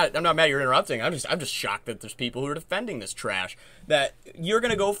 I'm not mad you're interrupting. I'm just shocked that there's people who are defending this trash. That you're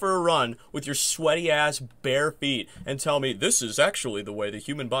gonna go for a run with your sweaty ass bare feet and tell me this is actually the way the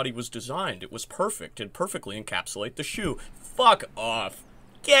human body was designed. It was perfect and perfectly encapsulate the shoe. Fuck off.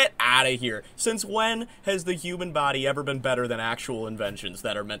 Get out of here. Since when has the human body ever been better than actual inventions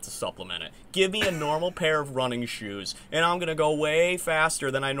that are meant to supplement it? Give me a normal pair of running shoes, and I'm gonna go way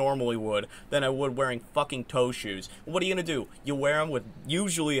faster than I normally would, than I would wearing fucking toe shoes. What are you gonna do? You wear them with,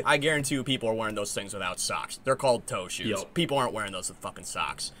 usually, I guarantee you people are wearing those things without socks. They're called toe shoes. Yep. People aren't wearing those with fucking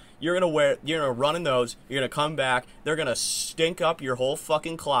socks. You're gonna run in those, you're gonna come back, they're gonna stink up your whole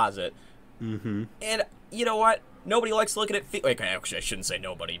fucking closet. Mm-hmm. And, you know what? Nobody likes looking at feet. Okay, actually, I shouldn't say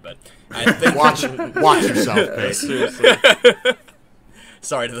nobody, but I think Watch yourself, Pete. seriously.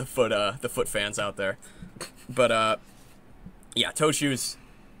 Sorry to the foot fans out there, but yeah, toe shoes.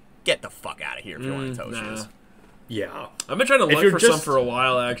 Get the fuck out of here if you're wearing toe shoes. Yeah. I've been trying to look you're for some just- for a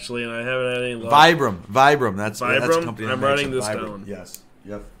while actually, and I haven't had any luck. Vibram. That's a Vibram? company. I'm that makes writing it. this Vibram. down. Yes.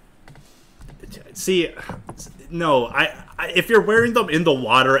 Yep. See, no, I if you're wearing them in the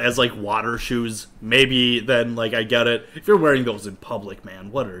water as like water shoes, maybe then like I get it. If you're wearing those in public,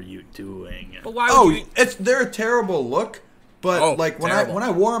 man, what are you doing? But why would you? They're a terrible look. But Oh, like when terrible.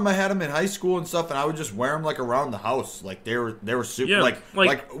 I wore them, I had them in high school and stuff, and I would just wear them like around the house. Like they were super Yeah,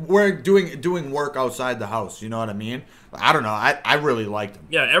 like we're doing work outside the house. You know what I mean? I don't know. I really liked them.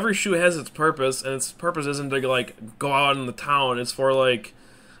 Yeah, every shoe has its purpose, and its purpose isn't to like go out in the town. It's for like,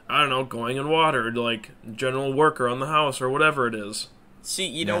 I don't know, going in water, to like general work around the house or whatever it is. See,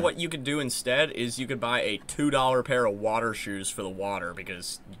 you know what you could do instead is you could buy a $2 pair of water shoes for the water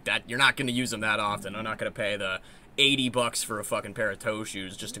because that you're not going to use them that often. I'm not going to pay the $80 for a fucking pair of toe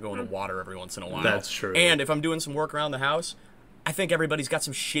shoes just to go in the water every once in a while. That's true. And if I'm doing some work around the house, I think everybody's got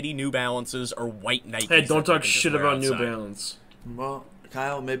some shitty New Balances or white Nikes. Hey, don't that they talk can just shit wear about New outside. Balance. Well,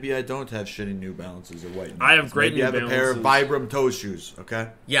 Kyle, maybe I don't have shitty New Balances or white. I have great maybe New I have a pair of Balances. Vibram toe shoes. Okay.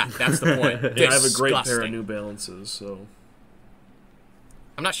 Yeah, that's the point. And I have a great pair of Disgusting. New Balances, so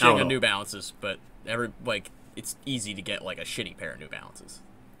I'm not I don't shitting on know. New Balances, but it's easy to get like a shitty pair of New Balances.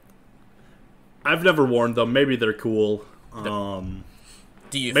 I've never worn them. Maybe they're cool.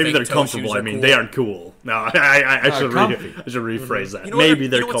 Do you Maybe think they're toe comfortable. shoes I are mean, cool? they aren't cool. No, I should comfy. I should rephrase that. You know what- Maybe you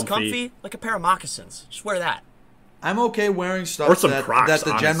they're know what's comfy. Like a pair of moccasins. Just wear that. I'm okay wearing Or stuff some that Crocs,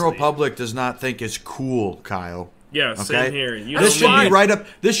 the general honestly. public does not think is cool, Kyle. yeah, Okay. same here. You This know should me. be right up.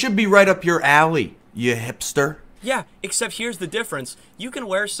 This should be right up your alley, you hipster. Yeah, except here's the difference. You can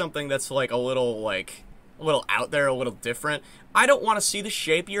wear something that's like a little out there, a little different. I don't want to see the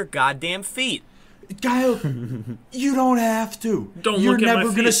shape of your goddamn feet. Kyle, you don't have to. Don't You're look at my never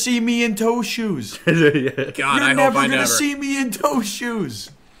gonna feet. see me in toe shoes. God, You're I hope never I gonna never. see me in toe shoes.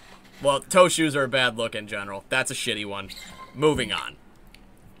 Well, toe shoes are a bad look in general. That's a shitty one. Moving on.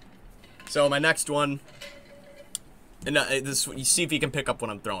 So my next one, and this you see if you can pick up what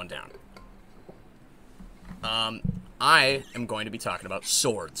I'm throwing down. I am going to be talking about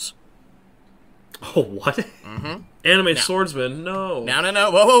swords. Oh, what? Anime swordsman, no.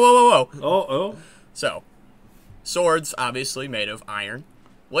 No. Whoa. Oh. So, swords, obviously made of iron.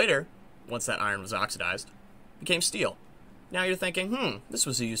 Later, once that iron was oxidized, became steel. Now you're thinking, this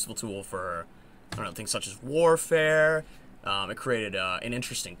was a useful tool for, I don't know, things such as warfare. It created an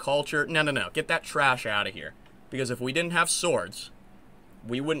interesting culture. No. Get that trash out of here. Because if we didn't have swords,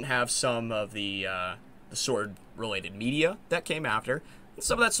 we wouldn't have some of the sword-related media that came after.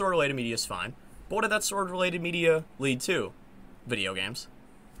 Some of that sword-related media is fine. But what did that sword-related media lead to? Video games.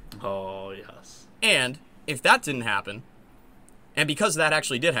 Oh, yes. And if that didn't happen, and because that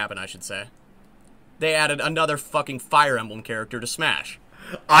actually did happen, I should say, they added another fucking Fire Emblem character to Smash.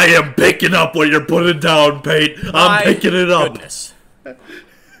 I am picking up what you're putting down, Pate. I'm My picking it up. Goodness.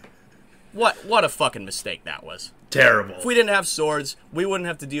 What a fucking mistake that was. Terrible. If we didn't have swords, we wouldn't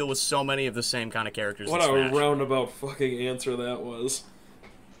have to deal with so many of the same kind of characters What in a Smash. roundabout fucking answer that was.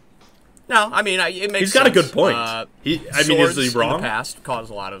 No, I mean, it makes He's got a sense. good point. Is Swords he wrong? in the past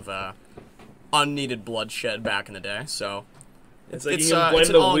caused a lot of unneeded bloodshed back in the day, so... It's like It's, you can blame it's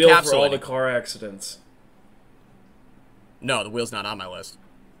an the wheel for all all-encapsulating. the car accidents. No, the wheel's not on my list.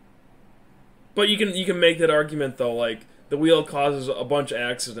 But you can make that argument though, like the wheel causes a bunch of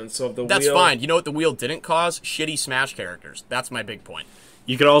accidents. So if the That's wheel, fine. You know what the wheel didn't cause? Shitty Smash characters. That's my big point.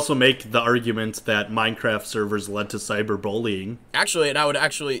 You could also make the argument that Minecraft servers led to cyberbullying. Actually, and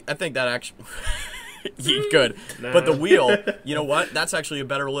I think that actually. You could. Nah. But the wheel, you know what? That's actually a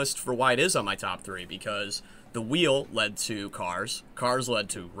better list for why it is on my top 3, because the wheel led to cars led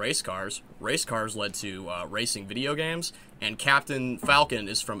to race cars led to racing video games, and Captain Falcon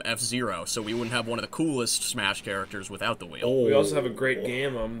is from F-Zero, so we wouldn't have one of the coolest Smash characters without the wheel. We also have a great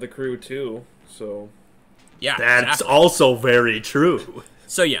game, The Crew, too, so... Yeah, that's also very true.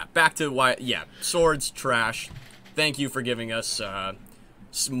 So yeah, back to why, swords, trash. Thank you for giving us...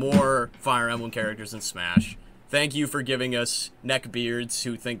 more Fire Emblem characters in Smash. Thank you for giving us neckbeards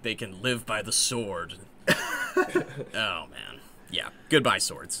who think they can live by the sword. Oh man, yeah. Goodbye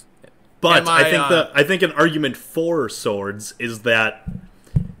swords. But I think an argument for swords is that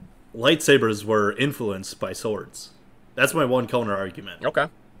lightsabers were influenced by swords. That's my one counter argument. Okay,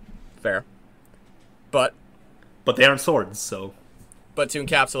 fair. But they aren't swords, so. But to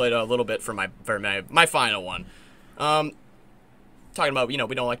encapsulate a little bit for my final one. Talking about, we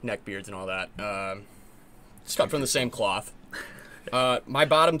don't like neckbeards and all that. It's cut from the same cloth. My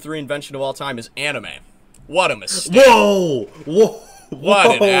bottom 3 invention of all time is anime. What a mistake. Whoa!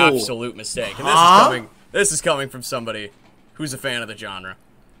 What an absolute mistake. And this is coming from somebody who's a fan of the genre.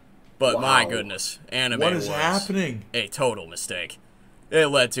 But my goodness, anime was happening? A total mistake. It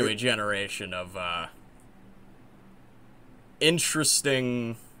led to a generation of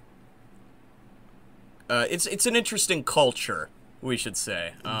interesting... it's an interesting culture, we should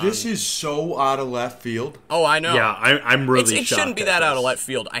say. This is so out of left field. Oh, I know. Yeah, I'm really shocked. It shouldn't be that out of left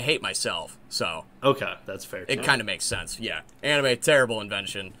field. I hate myself, so... Okay, that's fair. It kind of makes sense, yeah. Anime, terrible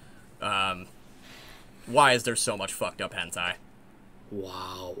invention. Why is there so much fucked up hentai?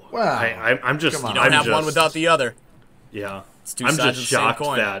 Wow. I'm just... You don't have one without the other. Yeah. It's two sides of the same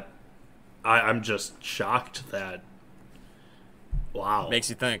coin. I'm just shocked that... Wow. Makes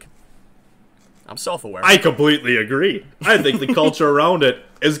you think. I'm self-aware. I completely agree. I think the culture around it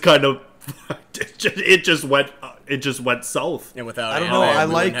is kind of... It just went south. And without anime,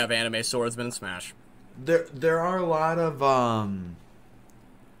 we wouldn't have anime swordsman in Smash. There are a lot of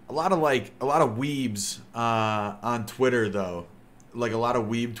weebs on Twitter though, like a lot of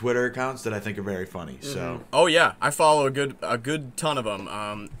weeb Twitter accounts that I think are very funny. So oh yeah, I follow a good ton of them.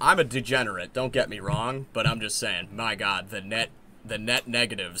 I'm a degenerate, don't get me wrong, but I'm just saying, my God, the net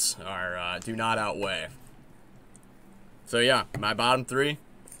negatives are do not outweigh. So yeah, my bottom 3: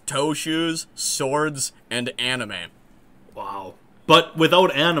 toe shoes, swords, and anime. Wow. But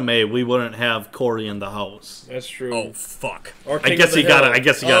without anime, we wouldn't have Cory in the house. That's true. Oh fuck. Or I guess you gotta.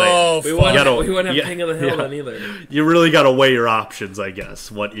 Oh, we wouldn't have King of the Hill then either. You really gotta weigh your options, I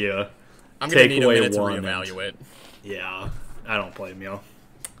guess. What you I'm gonna take need away a minute to one. reevaluate. Yeah, I don't blame you.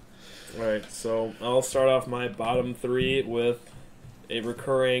 Alright, so I'll start off my bottom 3 with a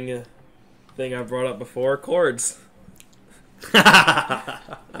recurring thing I've brought up before: chords. I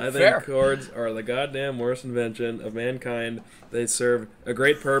think chords are the goddamn worst invention of mankind. They serve a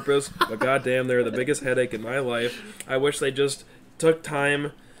great purpose, but goddamn, they're the biggest headache in my life. I wish they just took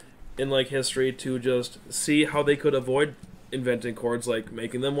time in history to just see how they could avoid inventing chords, like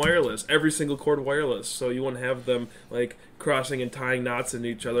making them wireless. Every single chord wireless, so you wouldn't have them crossing and tying knots into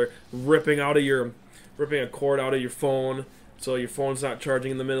each other, ripping a cord out of your phone, so your phone's not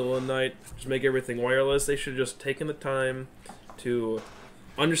charging in the middle of the night. Just make everything wireless. They should have just taken the time to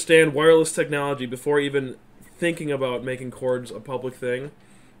understand wireless technology before even thinking about making chords a public thing.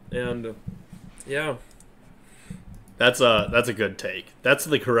 And yeah, that's a good take. That's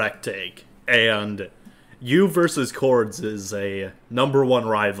the correct take. And you versus chords is a #1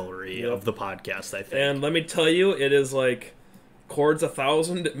 rivalry of the podcast, I think. And let me tell you, it is chords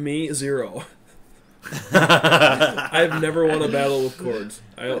 1,000, me 0. I've never won a battle with chords,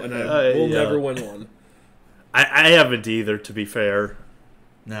 and I will never win one. I haven't either, to be fair.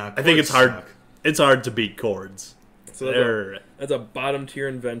 Nah, I think it's hard. Suck. It's hard to beat chords. So that's a bottom tier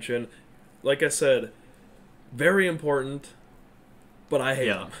invention. Like I said, very important, but I hate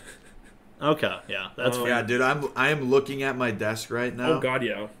them. Okay, yeah, that's fair. Yeah, dude, I am looking at my desk right now. Oh God,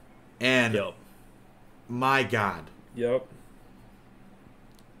 yeah. And my God. Yep.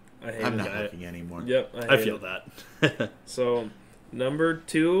 I'm not looking anymore. Yep, I feel that. So, number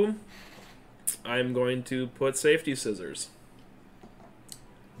 2, I'm going to put safety scissors.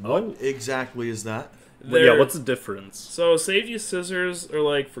 What exactly is that? What's the difference? So safety scissors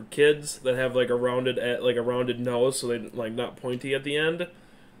are for kids that have a rounded nose, so they not pointy at the end.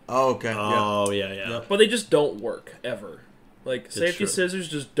 Oh, okay. Oh, yeah. But they just don't work ever. Safety scissors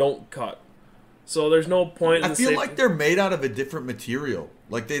just don't cut. So there's no point. I feel like they're made out of a different material.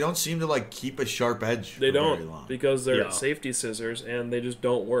 Like they don't seem to like keep a sharp edge. They for very don't long. because they're Yeah. safety scissors and they just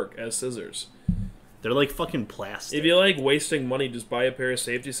don't work as scissors. They're like fucking plastic. If you like wasting money, just buy a pair of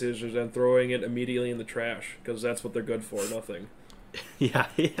safety scissors and throwing it immediately in the trash because that's what they're good for. Nothing. yeah.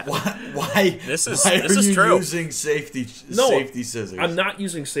 Why? This is- why this are is you true. using safety scissors? I'm not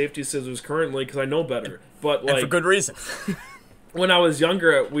using safety scissors currently because I know better. But And for like good reason. when I was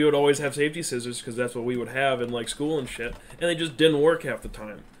younger, we would always have safety scissors because that's what we would have in like school and shit, and they just didn't work half the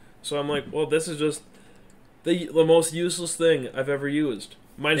time. So I'm like, well, this is just the most useless thing I've ever used.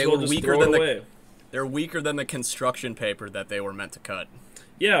 Might They as well were just weaker throw it than the- away. They're weaker than the construction paper that they were meant to cut.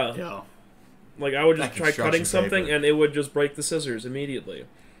 Yeah. Yeah. Like I would That just try cutting construction something paper. and it would just break the scissors immediately.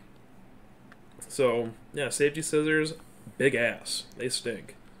 So yeah, safety scissors, big ass. They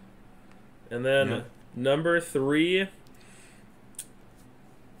stink. And then Yeah. number 3,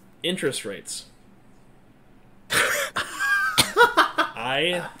 interest rates.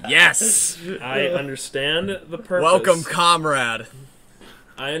 Yes! I understand the purpose. Welcome, comrade.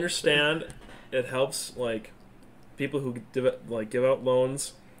 I understand it helps like people who give out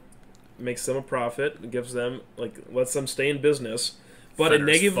loans, makes them a profit, it gives them lets them stay in business, but it Feathers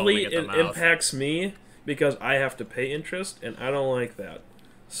negatively foaming at the mouth. impacts me because I have to pay interest and I don't like that.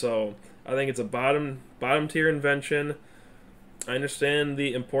 So I think it's a bottom tier invention. I understand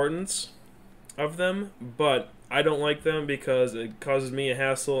the importance of them, but I don't like them because it causes me a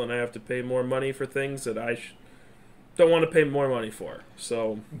hassle and I have to pay more money for things that I don't want to pay more money for.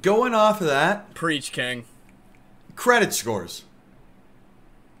 So Going off of that, Preach, King. credit scores.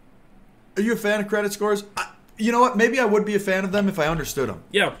 Are you a fan of credit scores? You know what? Maybe I would be a fan of them if I understood them.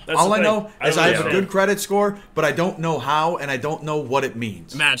 yeah, that's All the I thing. know is don't I have a understand. good credit score, but I don't know how and I don't know what it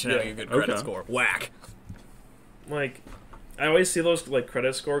means. Imagine having Yeah, a good credit okay. score. Whack. Like, I always see those like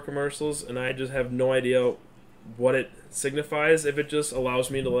credit score commercials, and I just have no idea what it signifies. If it just allows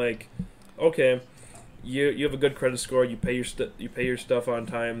me to like, okay, you have a good credit score, you pay your stuff on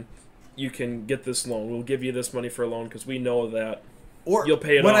time, you can get this loan. We'll give you this money for a loan because we know that Or you'll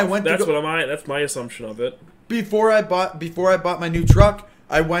pay it when off. I went That's to go, that's my assumption of it. before I bought my new truck,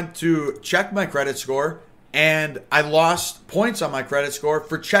 I went to check my credit score and I lost points on my credit score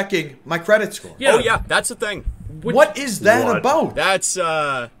for checking my credit score. Yeah. Oh, yeah, that's the thing. What is that What? about?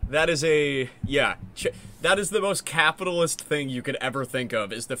 That is that is the most capitalist thing you could ever think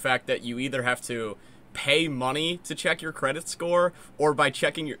of, is the fact that you either have to pay money to check your credit score, or by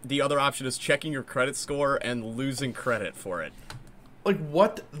checking the other option is checking your credit score and losing credit for it. Like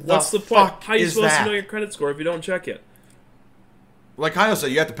what What's the point? fuck How are you is supposed that? to know your credit score if you don't check it? Like Kyle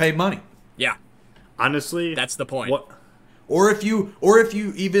said, you have to pay money. Yeah, Honestly, that's the point. what Or if you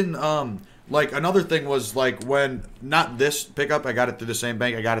even like another thing was like when not this pickup, I got it through the same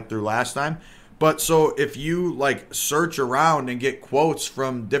bank I got it through last time. But so if you like search around and get quotes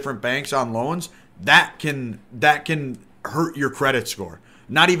from different banks on loans, that can hurt your credit score.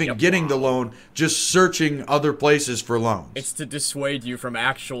 Not even getting the loan, just searching other places for loans. It's to dissuade you from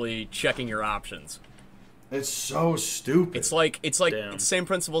actually checking your options. It's so stupid. It's like Damn. it's the same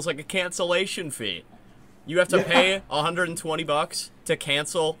principle as like a cancellation fee. You have to pay $120 to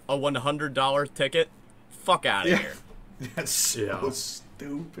cancel a $100 ticket. Fuck out of here. That's so Yeah.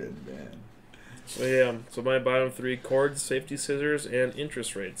 stupid, man. So yeah, so my bottom 3: cords, safety scissors, and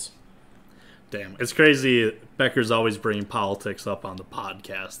interest rates. damn, it's crazy. Becker's always bringing politics up on the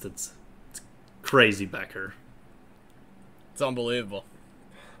podcast. It's crazy, Becker. It's unbelievable.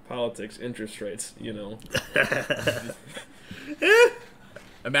 Politics, interest rates, you know.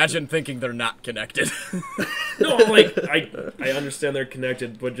 Imagine thinking they're not connected. No, like I understand they're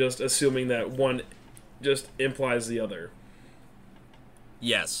connected, but just assuming that one just implies the other.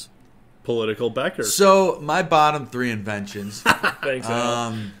 Yes. Political Becker. So my bottom 3 inventions. Thanks,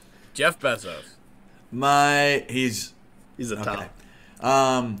 Al. Jeff Bezos. He's He's a top. okay.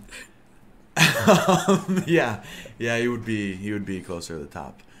 Yeah, he would be closer to the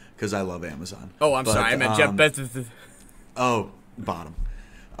top because I love Amazon. Oh, I'm But, sorry. I meant Jeff Bezos. Oh, bottom.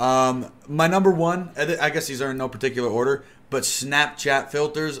 My number 1, I guess these are in no particular order, but Snapchat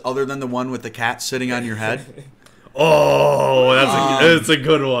filters other than the one with the cat sitting on your head. Oh, that's a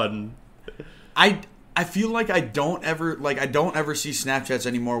good one. I feel like I don't ever see Snapchats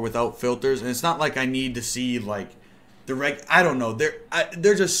anymore without filters, and it's not like I need to see like I don't know.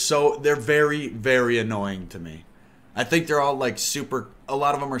 They're just they're very, very annoying to me. I think they're all like a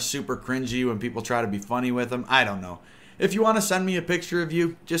lot of them are super cringy when people try to be funny with them. I don't know. If you want to send me a picture of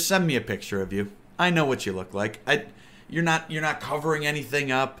you, just send me a picture of you. I know what you look like. You're not covering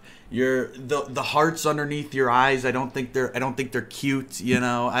anything up. The hearts underneath your eyes. I don't think they're cute. You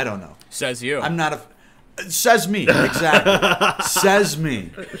know. I don't know. Says you. I'm not Says me, exactly. Says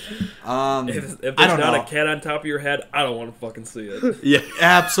me. If I there's don't not know. a cat on top of your head, I don't want to fucking see it. Yeah.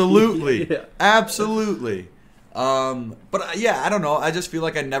 Absolutely. Yeah. Absolutely. But yeah, I don't know. I just feel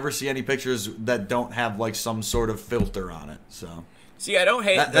like I never see any pictures that don't have like some sort of filter on it. So See, I don't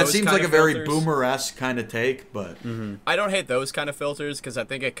hate that those seems kind like a of very filters. boomer-esque kind of take, but I don't hate those kind of filters because I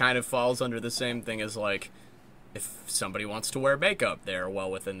think it kind of falls under the same thing as like if somebody wants to wear makeup, they're well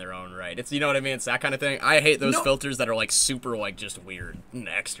within their own right. It's, you know what I mean? It's that kind of thing. I hate those No. filters that are like super like just weird and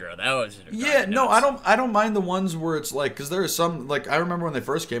extra. That was yeah, no, I don't mind the ones where it's like, because there are some, like, I remember when they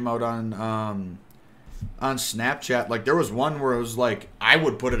first came out on Snapchat, like there was one where it was like I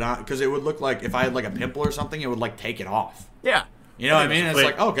would put it on because it would look like if I had like a pimple or something, it would like take it off. Yeah. You know what I mean? It's Wait.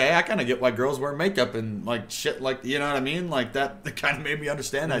 like, okay, I kind of get why girls wear makeup and like shit, like, you know what I mean? Like that kind of made me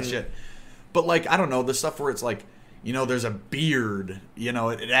understand that shit. But like, I don't know, the stuff where it's like, you know, there's a beard, you know,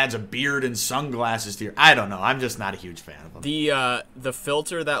 it adds a beard and sunglasses to your, I don't know, I'm just not a huge fan of them. The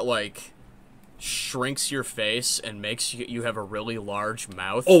filter that like shrinks your face and makes you have a really large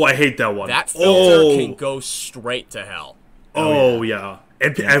mouth. Oh, I hate that one. That filter oh. can go straight to hell. Oh, yeah.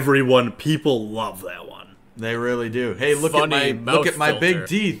 And people love that one. They really do. Hey, look Funny at my mouth big filter.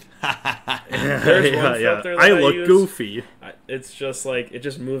 teeth. There's one filter that I I look use. goofy. It's just like, it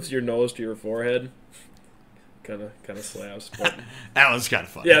just moves your nose to your forehead. Kind of slaps. But That was kind of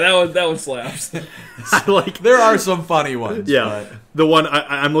fun. yeah, that one slaps. I like There are some funny ones. Yeah, but the one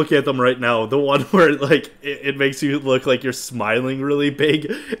I'm looking at them right now. The one where like it makes you look like you're smiling really big.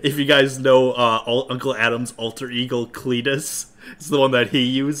 If you guys know Uncle Adam's alter ego Cletus, it's the one that he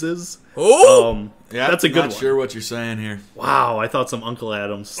uses. Ooh! yeah, That's a good not one. sure what you're saying here. Wow, I thought some Uncle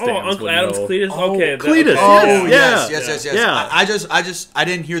Adams stands Oh, Uncle would Adam's know. Cletus? Okay. Cletus, Oh, Yeah. yes. Yeah. I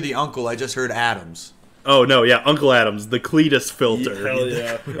didn't hear the uncle. I just heard Adams. Oh no, yeah, Uncle Adams, the Cletus filter. Hell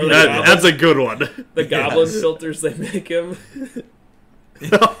yeah. Or the That's a good one. the goblin filters they make him.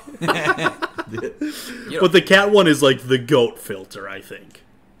 But the cat one is like the goat filter, I think.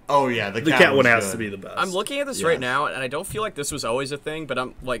 Oh yeah, the The cat one was has good. to be the best. I'm looking at this Yes. right now, and I don't feel like this was always a thing, but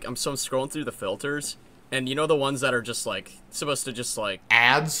I'm scrolling through the filters, and you know the ones that are just like supposed to just like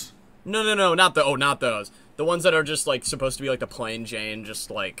Ads. no, not those. The ones that are just like supposed to be like the plain Jane, just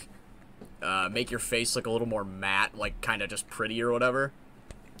like make your face look a little more matte, like kind of just pretty or whatever.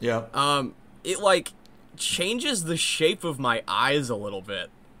 Yeah. It like changes the shape of my eyes a little bit.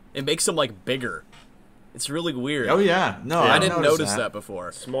 It makes them like bigger. It's really weird. Oh yeah. No, Yeah. I I didn't notice that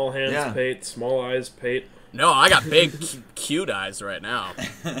before. Small hands, Yeah. pate. Small eyes, pate. No, I got big, cute eyes right now.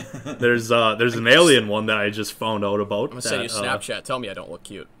 I'm There's an alien one that I just found out about. gonna send you a Snapchat. Tell me I don't look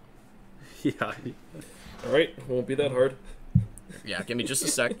cute. Yeah. All right, won't be that hard. Yeah, give me just a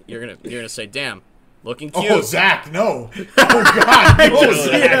sec. You're gonna say, "Damn, looking cute." Oh, Zach, no. Oh God. No,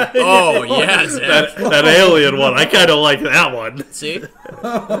 Zach. Oh, yeah, Zach. That alien one, I kind of like that one. See?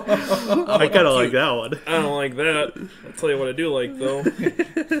 I kind of like that one. I don't like that. I'll tell you what I do like though.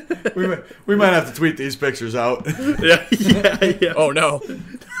 We might have to tweet these pictures out. Yeah. Oh no.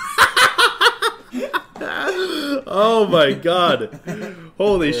 Oh my god.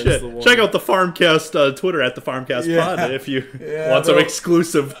 Holy There's shit. the one. Check out the Farmcast Twitter at the Farmcast Yeah. Pod if you Yeah, want some there'll-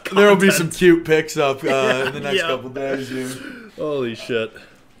 exclusive There will be content. some cute pics up in the next Yeah. couple days. Dude. Holy shit.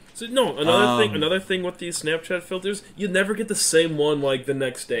 So no, another thing with these Snapchat filters, you never get the same one like the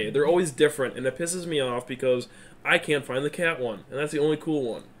next day. They're always different, and it pisses me off because I can't find the cat one, and that's the only cool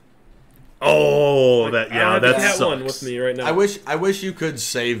one. Oh, I that don't have that the cat sucks. one with me right now. I wish you could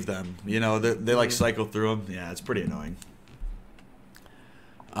save them. You know, they like cycle through them. Yeah, it's pretty annoying.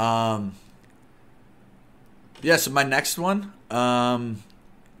 Yeah, so my next one, I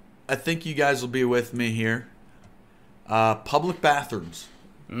think you guys will be with me here. Public bathrooms.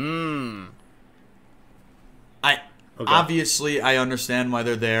 Obviously I understand why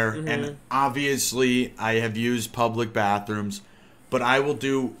they're there, and obviously I have used public bathrooms, but I will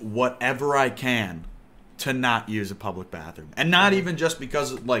do whatever I can to not use a public bathroom. And not even just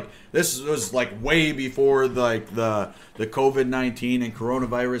because like this was like way before like the COVID-19 and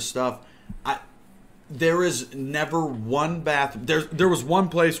coronavirus stuff. There is never one bathroom. There was one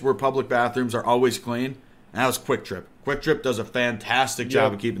place where public bathrooms are always clean, and that was Quick Trip. Quick Trip does a fantastic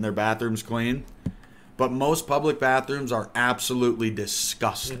job of keeping their bathrooms clean, but most public bathrooms are absolutely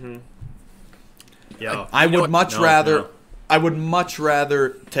disgusting. Yeah. I would much rather. no. I would much rather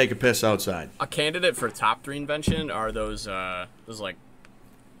take a piss outside. A candidate for top 3 invention are those like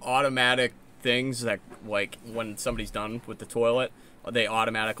automatic things that like when somebody's done with the toilet, they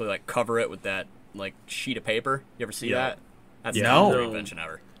automatically like cover it with that like sheet of paper. You ever see Yeah. that? That's Yeah. not No. a invention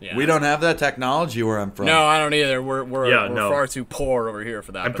ever. Yeah. We don't have that technology where I'm from. No, I don't either. We're no. far too poor over here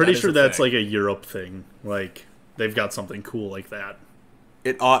for that. I'm but pretty that is sure a that's thing. like a Europe thing. Like they've got something cool like that.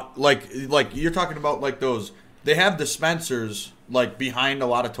 It ought like you're talking about like those. They have dispensers like behind a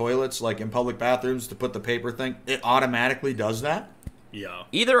lot of toilets, like in public bathrooms, to put the paper thing. It automatically does that. Yeah.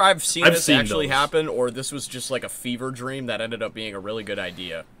 Either I've seen I've this seen actually those. happen, or this was just like a fever dream that ended up being a really good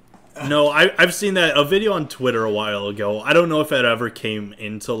idea. No, I've seen a video on Twitter a while ago. I don't know if it ever came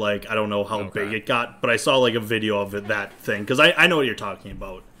into, like, I don't know how Okay. big it got, but I saw, like, a video of it, that thing, because I know what you're talking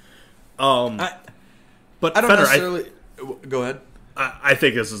about. But I don't Fenner, necessarily. Go ahead. I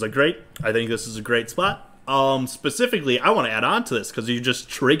think this is a great spot. Specifically, I want to add on to this, because you just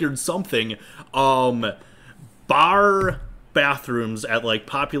triggered something. Bar bathrooms at, like,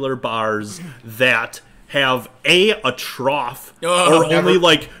 popular bars that have a trough or only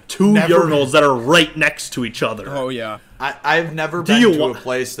like two urinals that are right next to each other. Oh yeah. I've never been you to wa- a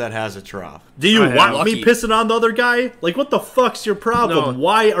place that has a trough. Do you I want have. me Lucky. pissing on the other guy? Like, what the fuck's your problem? No.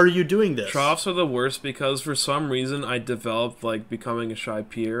 Why are you doing this? Troughs are the worst because for some reason I developed like becoming a shy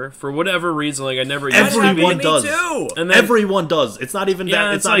peer for whatever reason. Like I never used to Everyone be. does. Too. And then Everyone does. It's not even Yeah,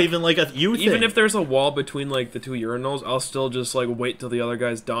 that. It's it's not like- even like a you thing. even if there's a wall between like the two urinals, I'll still just like wait till the other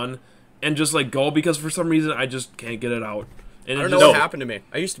guy's done and just like go because for some reason I just can't get it out. And I it don't know just- what happened to me.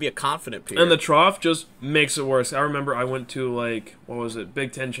 I used to be a confident peer. And the trough just makes it worse. I remember I went to like what was it,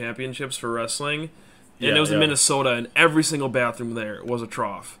 Big Ten championships for wrestling, and Yeah, it was in yeah. Minnesota, and every single bathroom there was a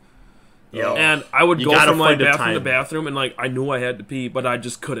trough. Yeah. And I would You go gotta from like find a bathroom to time. bathroom, and like I knew I had to pee, but I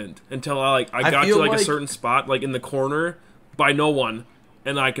just couldn't until I got to feel like a like- certain spot, like in the corner, by no one,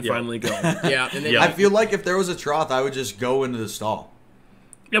 and I could Yeah. finally go. yeah, and then Yeah. I feel like if there was a trough, I would just go into the stall.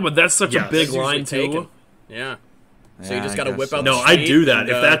 Yeah, but that's such Yes. a big it's usually line too. taken. Yeah. So you Yeah, just I got to guess whip so. out No, the I sheet do that and,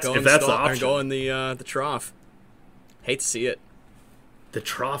 if that's- go if in that's the stall- or option. go in the trough. Hate to see it. the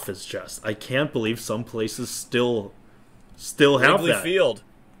trough is just. I can't believe some places still have Wrigley that. Field.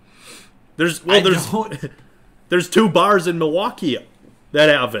 There's I don't- there's two bars in Milwaukee that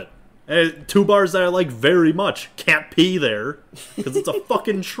have it. And two bars that I like very much. Can't pee there because it's a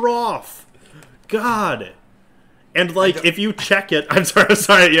fucking trough. God. And like if you check it, I'm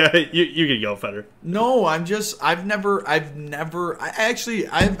sorry, yeah, you can go, Feder. No, I've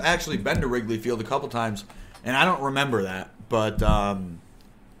actually been to Wrigley Field a couple times, and I don't remember that. But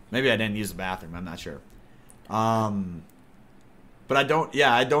maybe I didn't use the bathroom. I'm not sure. But I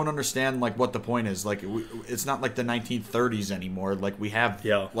don't understand like what the point is. Like it's not like the 1930s anymore. Like we have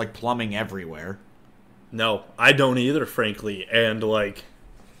Yeah. like plumbing everywhere. No, I don't either, frankly. And like,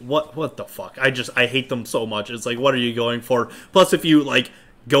 what the fuck? I hate them so much. It's like, what are you going for? Plus, if you like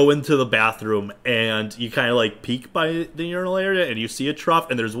go into the bathroom and you kind of like peek by the urinal area and you see a trough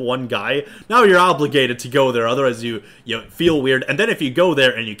and there's one guy, now you're obligated to go there. Otherwise, you feel weird. And then if you go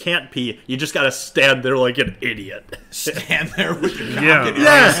there and you can't pee, you just gotta stand there like an idiot. Stand there with your cock Yeah, in your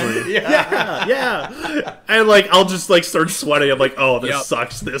honestly. Yeah. And like, I'll just like start sweating. I'm like, oh, this Yep.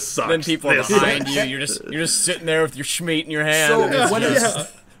 sucks. This sucks. Then people are this behind sucks. you. You're just sitting there with your schmeat in your hand. So and it's when just-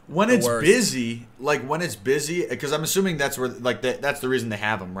 it's when it's worst. busy, because I'm assuming that's where like that's the reason they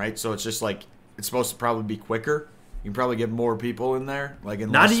have them, right? So it's just like it's supposed to probably be quicker. You can probably get more people in there, like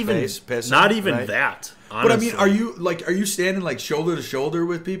in Not less even, space. Pissing, not even right? that. But I mean, honestly. are you standing like shoulder to shoulder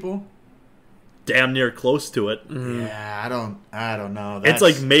with people? Damn near close to it. Yeah, I don't know. It's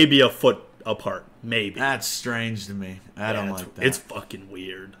like maybe a foot apart. Maybe. that's strange to me. I don't Yeah, like that. It's fucking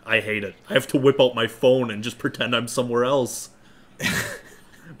weird. I hate it. I have to whip out my phone and just pretend I'm somewhere else.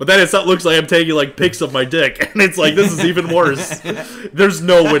 But then it looks like I'm taking like pics of my dick, and it's like this is even worse. There's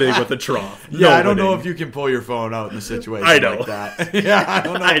no winning with a trough. yeah, No I don't know winning. if you can pull your phone out in a situation I know. like that. Yeah, I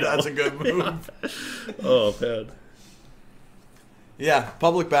don't know I if know. that's a good move. Oh man. Yeah,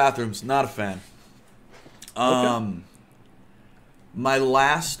 public bathrooms, not a fan. My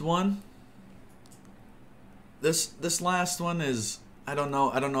last one. This last one is I don't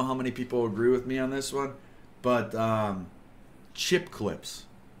know how many people agree with me on this one, but chip clips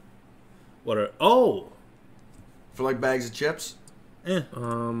What are? Oh. for like bags of chips.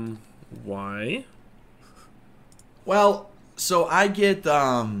 Why? Well, so I get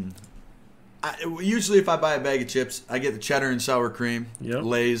usually if I buy a bag of chips, I get the cheddar and sour cream, Yep.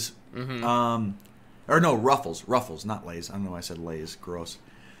 Lay's, or no Ruffles, not Lay's. I don't know why I said Lay's. Gross.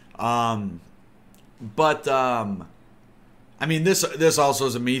 But I mean this also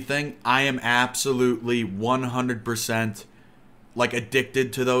is a me thing. I am absolutely 100% like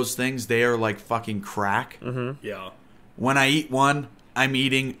addicted to those things. They are like fucking crack. Yeah. When I eat one, I'm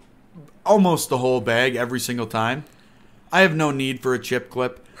eating almost the whole bag every single time. I have no need for a chip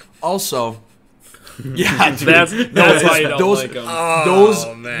clip. Also, Yeah, dude. That's why you don't those, like them.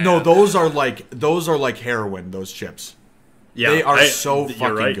 Oh, man. No, those are like heroin. Those chips. Yeah, They are you're so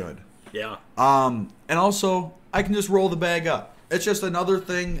fucking right. good. Yeah. And also I can just roll the bag up. It's just another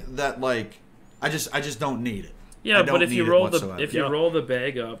thing that like I just don't need it. Yeah, I don't but if you need it roll whatsoever. you roll the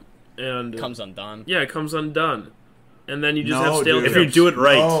bag up and It comes undone. yeah, it comes undone, and then you just No, have stale dude. If you chips. do it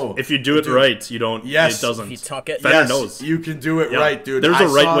right, No. if you do it Dude. right, you don't. Yes. It doesn't. If you tuck it, Fenner Yes, knows. you can do it Yeah. right, dude. There's a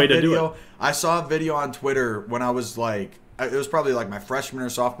right saw way to do video- it. I saw a video on Twitter when I was like, it was probably like my freshman or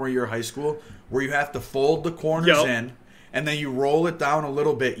sophomore year of high school, where you have to fold the corners Yep. in, and then you roll it down a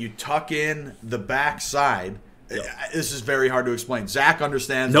little bit. You tuck in the back side. This is very hard to explain. Zach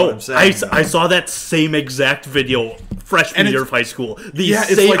understands what No, I'm saying. though. I saw that same exact video freshman And year it's- of high school. The Yeah,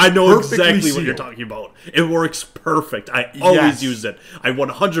 it's same, like I know perfectly exactly what you're sealed. talking about. It works perfect. I always Yes. use it. I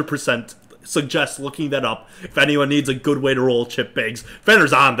 100% suggest looking that up if anyone needs a good way to roll chip bags.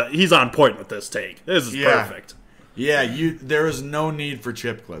 Fenner's he's on point with this take. This is Yeah. perfect. Yeah, there is no need for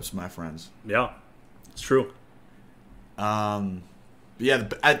chip clips, my friends. Yeah, it's true. Yeah,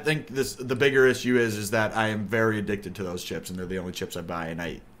 I think the bigger issue is that I am very addicted to those chips, and they're the only chips I buy, and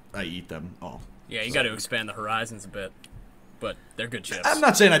I eat them all. Yeah, you got to expand the horizons a bit, but they're good chips. I'm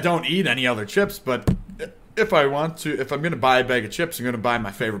not saying I don't eat any other chips, but if I want to, if I'm going to buy a bag of chips, I'm going to buy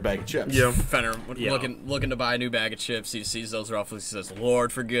my favorite bag of chips. Yeah. Fenner Yeah. looking to buy a new bag of chips. He sees those roughly. He says,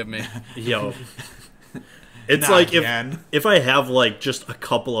 "Lord, forgive me." Yo, it's Not like again. if I have like just a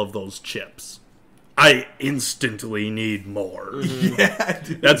couple of those chips, I instantly need more. Yeah,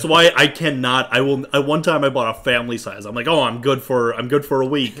 dude. That's why I cannot. I will. One time I bought a family size. I'm like, oh, I'm good for a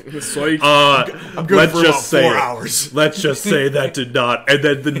week. Sweet. I'm good let's for just about 4 say- hours. Let's just say that did not. And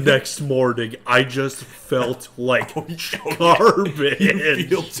then the next morning, I just felt like garbage. You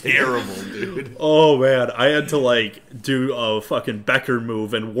feel terrible, dude. Oh man, I had to like do a fucking Becker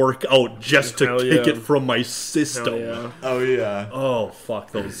move and work out just to Hell kick yeah. it from my system. Hell yeah. Oh, yeah. Oh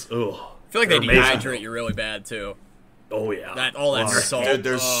fuck those. Ugh. I feel like they They're amazing. dehydrate you really bad too. Oh yeah. That all that salt. Dude,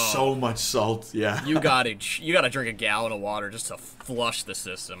 there's oh, so much salt. Yeah. You gotta drink a gallon of water just to flush the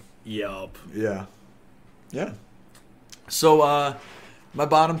system. Yup. Yeah. Yeah. So, my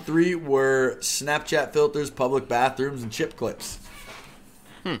bottom 3 were Snapchat filters, public bathrooms, and chip clips.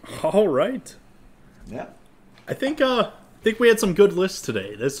 All right. Yeah. I think we had some good lists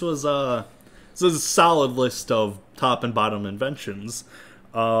today. This was a solid list of top and bottom inventions.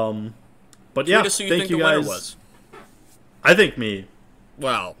 But yeah, Tweet us who thank think you the winner guys. was. I think me.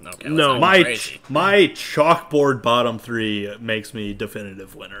 Well, okay. No. let's not go My crazy. my chalkboard bottom 3 makes me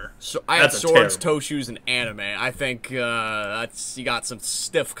definitive winner. So I had That's a swords, terrible- toe shoes, and anime. I think that's you got some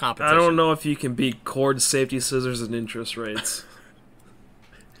stiff competition. I don't know if you can beat cord, safety, scissors, and interest rates.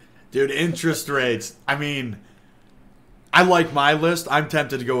 Dude, interest rates. I mean, I like my list. I'm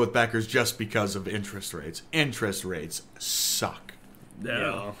tempted to go with Becker's just because of interest rates. Interest rates suck.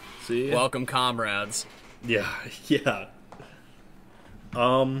 Yeah. See? Welcome, comrades. Yeah, yeah.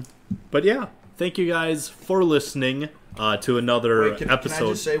 But yeah, thank you guys for listening to another Wait, can episode.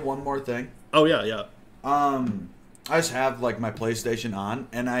 I just say one more thing? Oh yeah, yeah. I just have like my PlayStation on,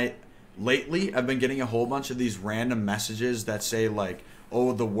 and lately I've been getting a whole bunch of these random messages that say like,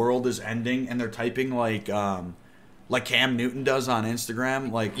 "Oh, the world is ending," and they're typing like Cam Newton does on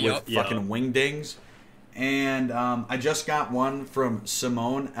Instagram, like Yep. with fucking wingdings. And I just got one from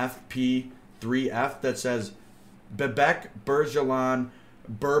Simone FP3F that says, "Bebek Bergelan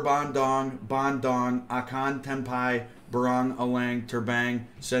Burbandong Bondong Akan Tempai Barang Alang Terbang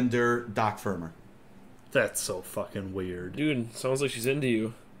Sender Doc Firmer." That's so fucking weird. Dude, sounds like she's into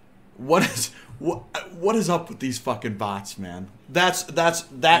you. What is up with these fucking bots, man? That You should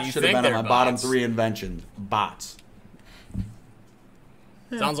have think been on they're my bottom bots? 3 inventions. Bots.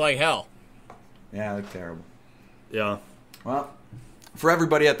 Sounds like hell. Yeah, they're terrible. Yeah. Well, for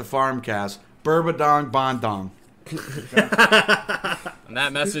everybody at the Farmcast, Burbadong Bondong. And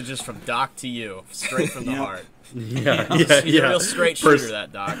that message is from Doc to you, straight from the Yep. heart. Yeah, He's yeah, a yeah. real straight shooter,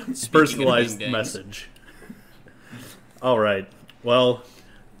 that Doc. Speaking of Personalized ding-dings. message. All right. Well,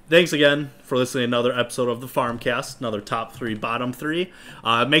 thanks again for listening to another episode of the Farmcast, another top 3, bottom 3.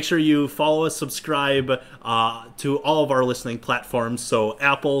 Make sure you follow us, subscribe to all of our listening platforms. So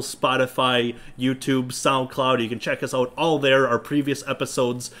Apple, Spotify, YouTube, SoundCloud. You can check us out all there, our previous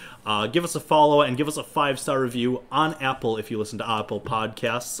episodes. Give us a follow and give us a 5-star review on Apple if you listen to Apple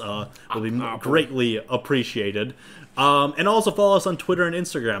Podcasts. Will be greatly appreciated. And also follow us on Twitter and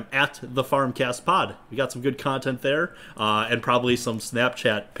Instagram at the Farmcast Pod. We got some good content there, and probably some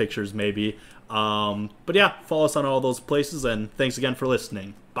Snapchat pictures maybe. But yeah, follow us on all those places, and thanks again for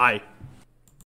listening. Bye.